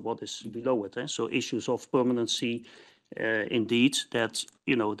also what is below it. So issues of permanency, indeed, that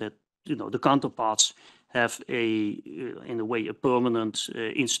the counterparts have in a way a permanent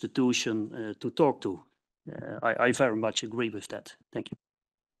institution to talk to. I very much agree with that. Thank you.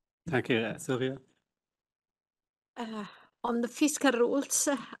 thank you, Sylvia. On the fiscal rules,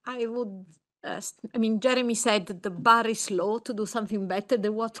 I would I mean, Jeremy said that the bar is low to do something better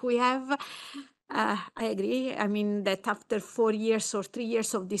than what we have. I agree. I mean, that after 4 years or 3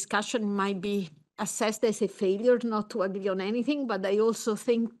 years of discussion might be assessed as a failure not to agree on anything, but I also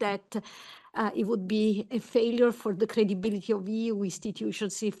think that it would be a failure for the credibility of EU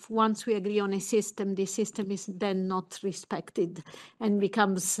institutions if once we agree on a system, the system is then not respected and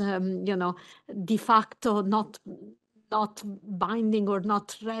becomes, de facto not binding or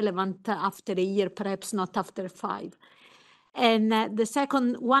not relevant after a year, perhaps not after 5. And the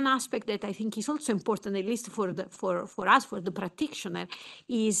second one aspect that I think is also important, at least for us, for the practitioner,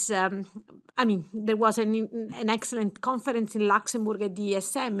 is I mean, there was an excellent conference in Luxembourg at the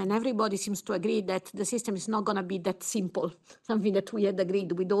ESM, and everybody seems to agree that the system is not going to be that simple, something that we had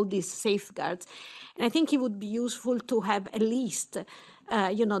agreed with all these safeguards. And I think it would be useful to have at least,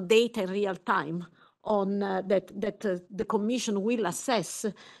 data in real time on that the Commission will assess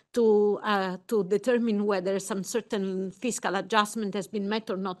to determine whether some certain fiscal adjustment has been met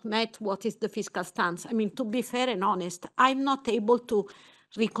or not met, what is the fiscal stance. I mean, to be fair and honest, I'm not able to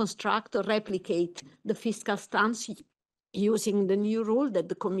reconstruct or replicate the fiscal stance using the new rule that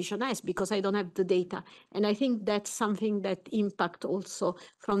the Commission has because I don't have the data. And I think that's something that impacts also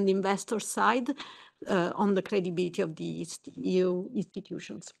from the investor side on the credibility of the EU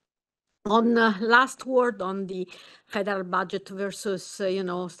institutions. On last word on the federal budget versus,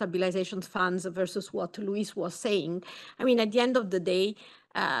 stabilization funds versus what Luis was saying. I mean, at the end of the day,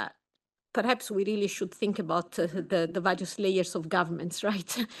 perhaps we really should think about the various layers of governments,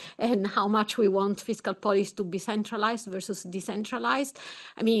 right? And how much we want fiscal policy to be centralized versus decentralized.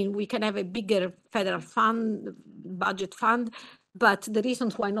 I mean, we can have a bigger federal fund, budget fund, but the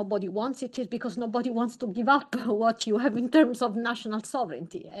reasons why nobody wants it is because nobody wants to give up what you have in terms of national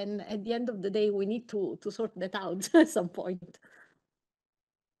sovereignty. And at the end of the day, we need to sort that out at some point.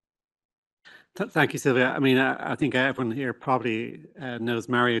 Thank you, Silvia. I mean, I think everyone here probably knows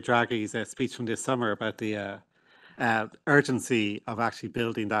Mario Draghi's speech from this summer about the urgency of actually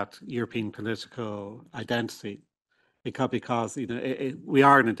building that European political identity, because we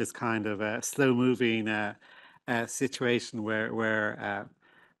are in this kind of slow-moving situation where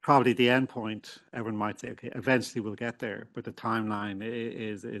probably the end point, everyone might say, okay, eventually we'll get there, but the timeline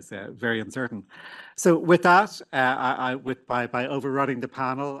is very uncertain. So with that, by overrunning the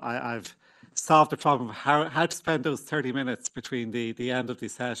panel, I've solved the problem of how to spend those 30 minutes between the end of the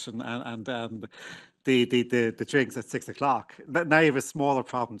session and the drinks at 6 o'clock. Now you have a smaller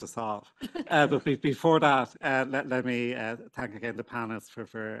problem to solve. But before that, let me thank again the panelists for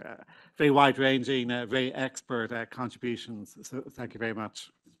very wide-ranging, very expert contributions. So thank you very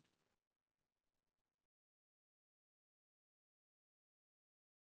much.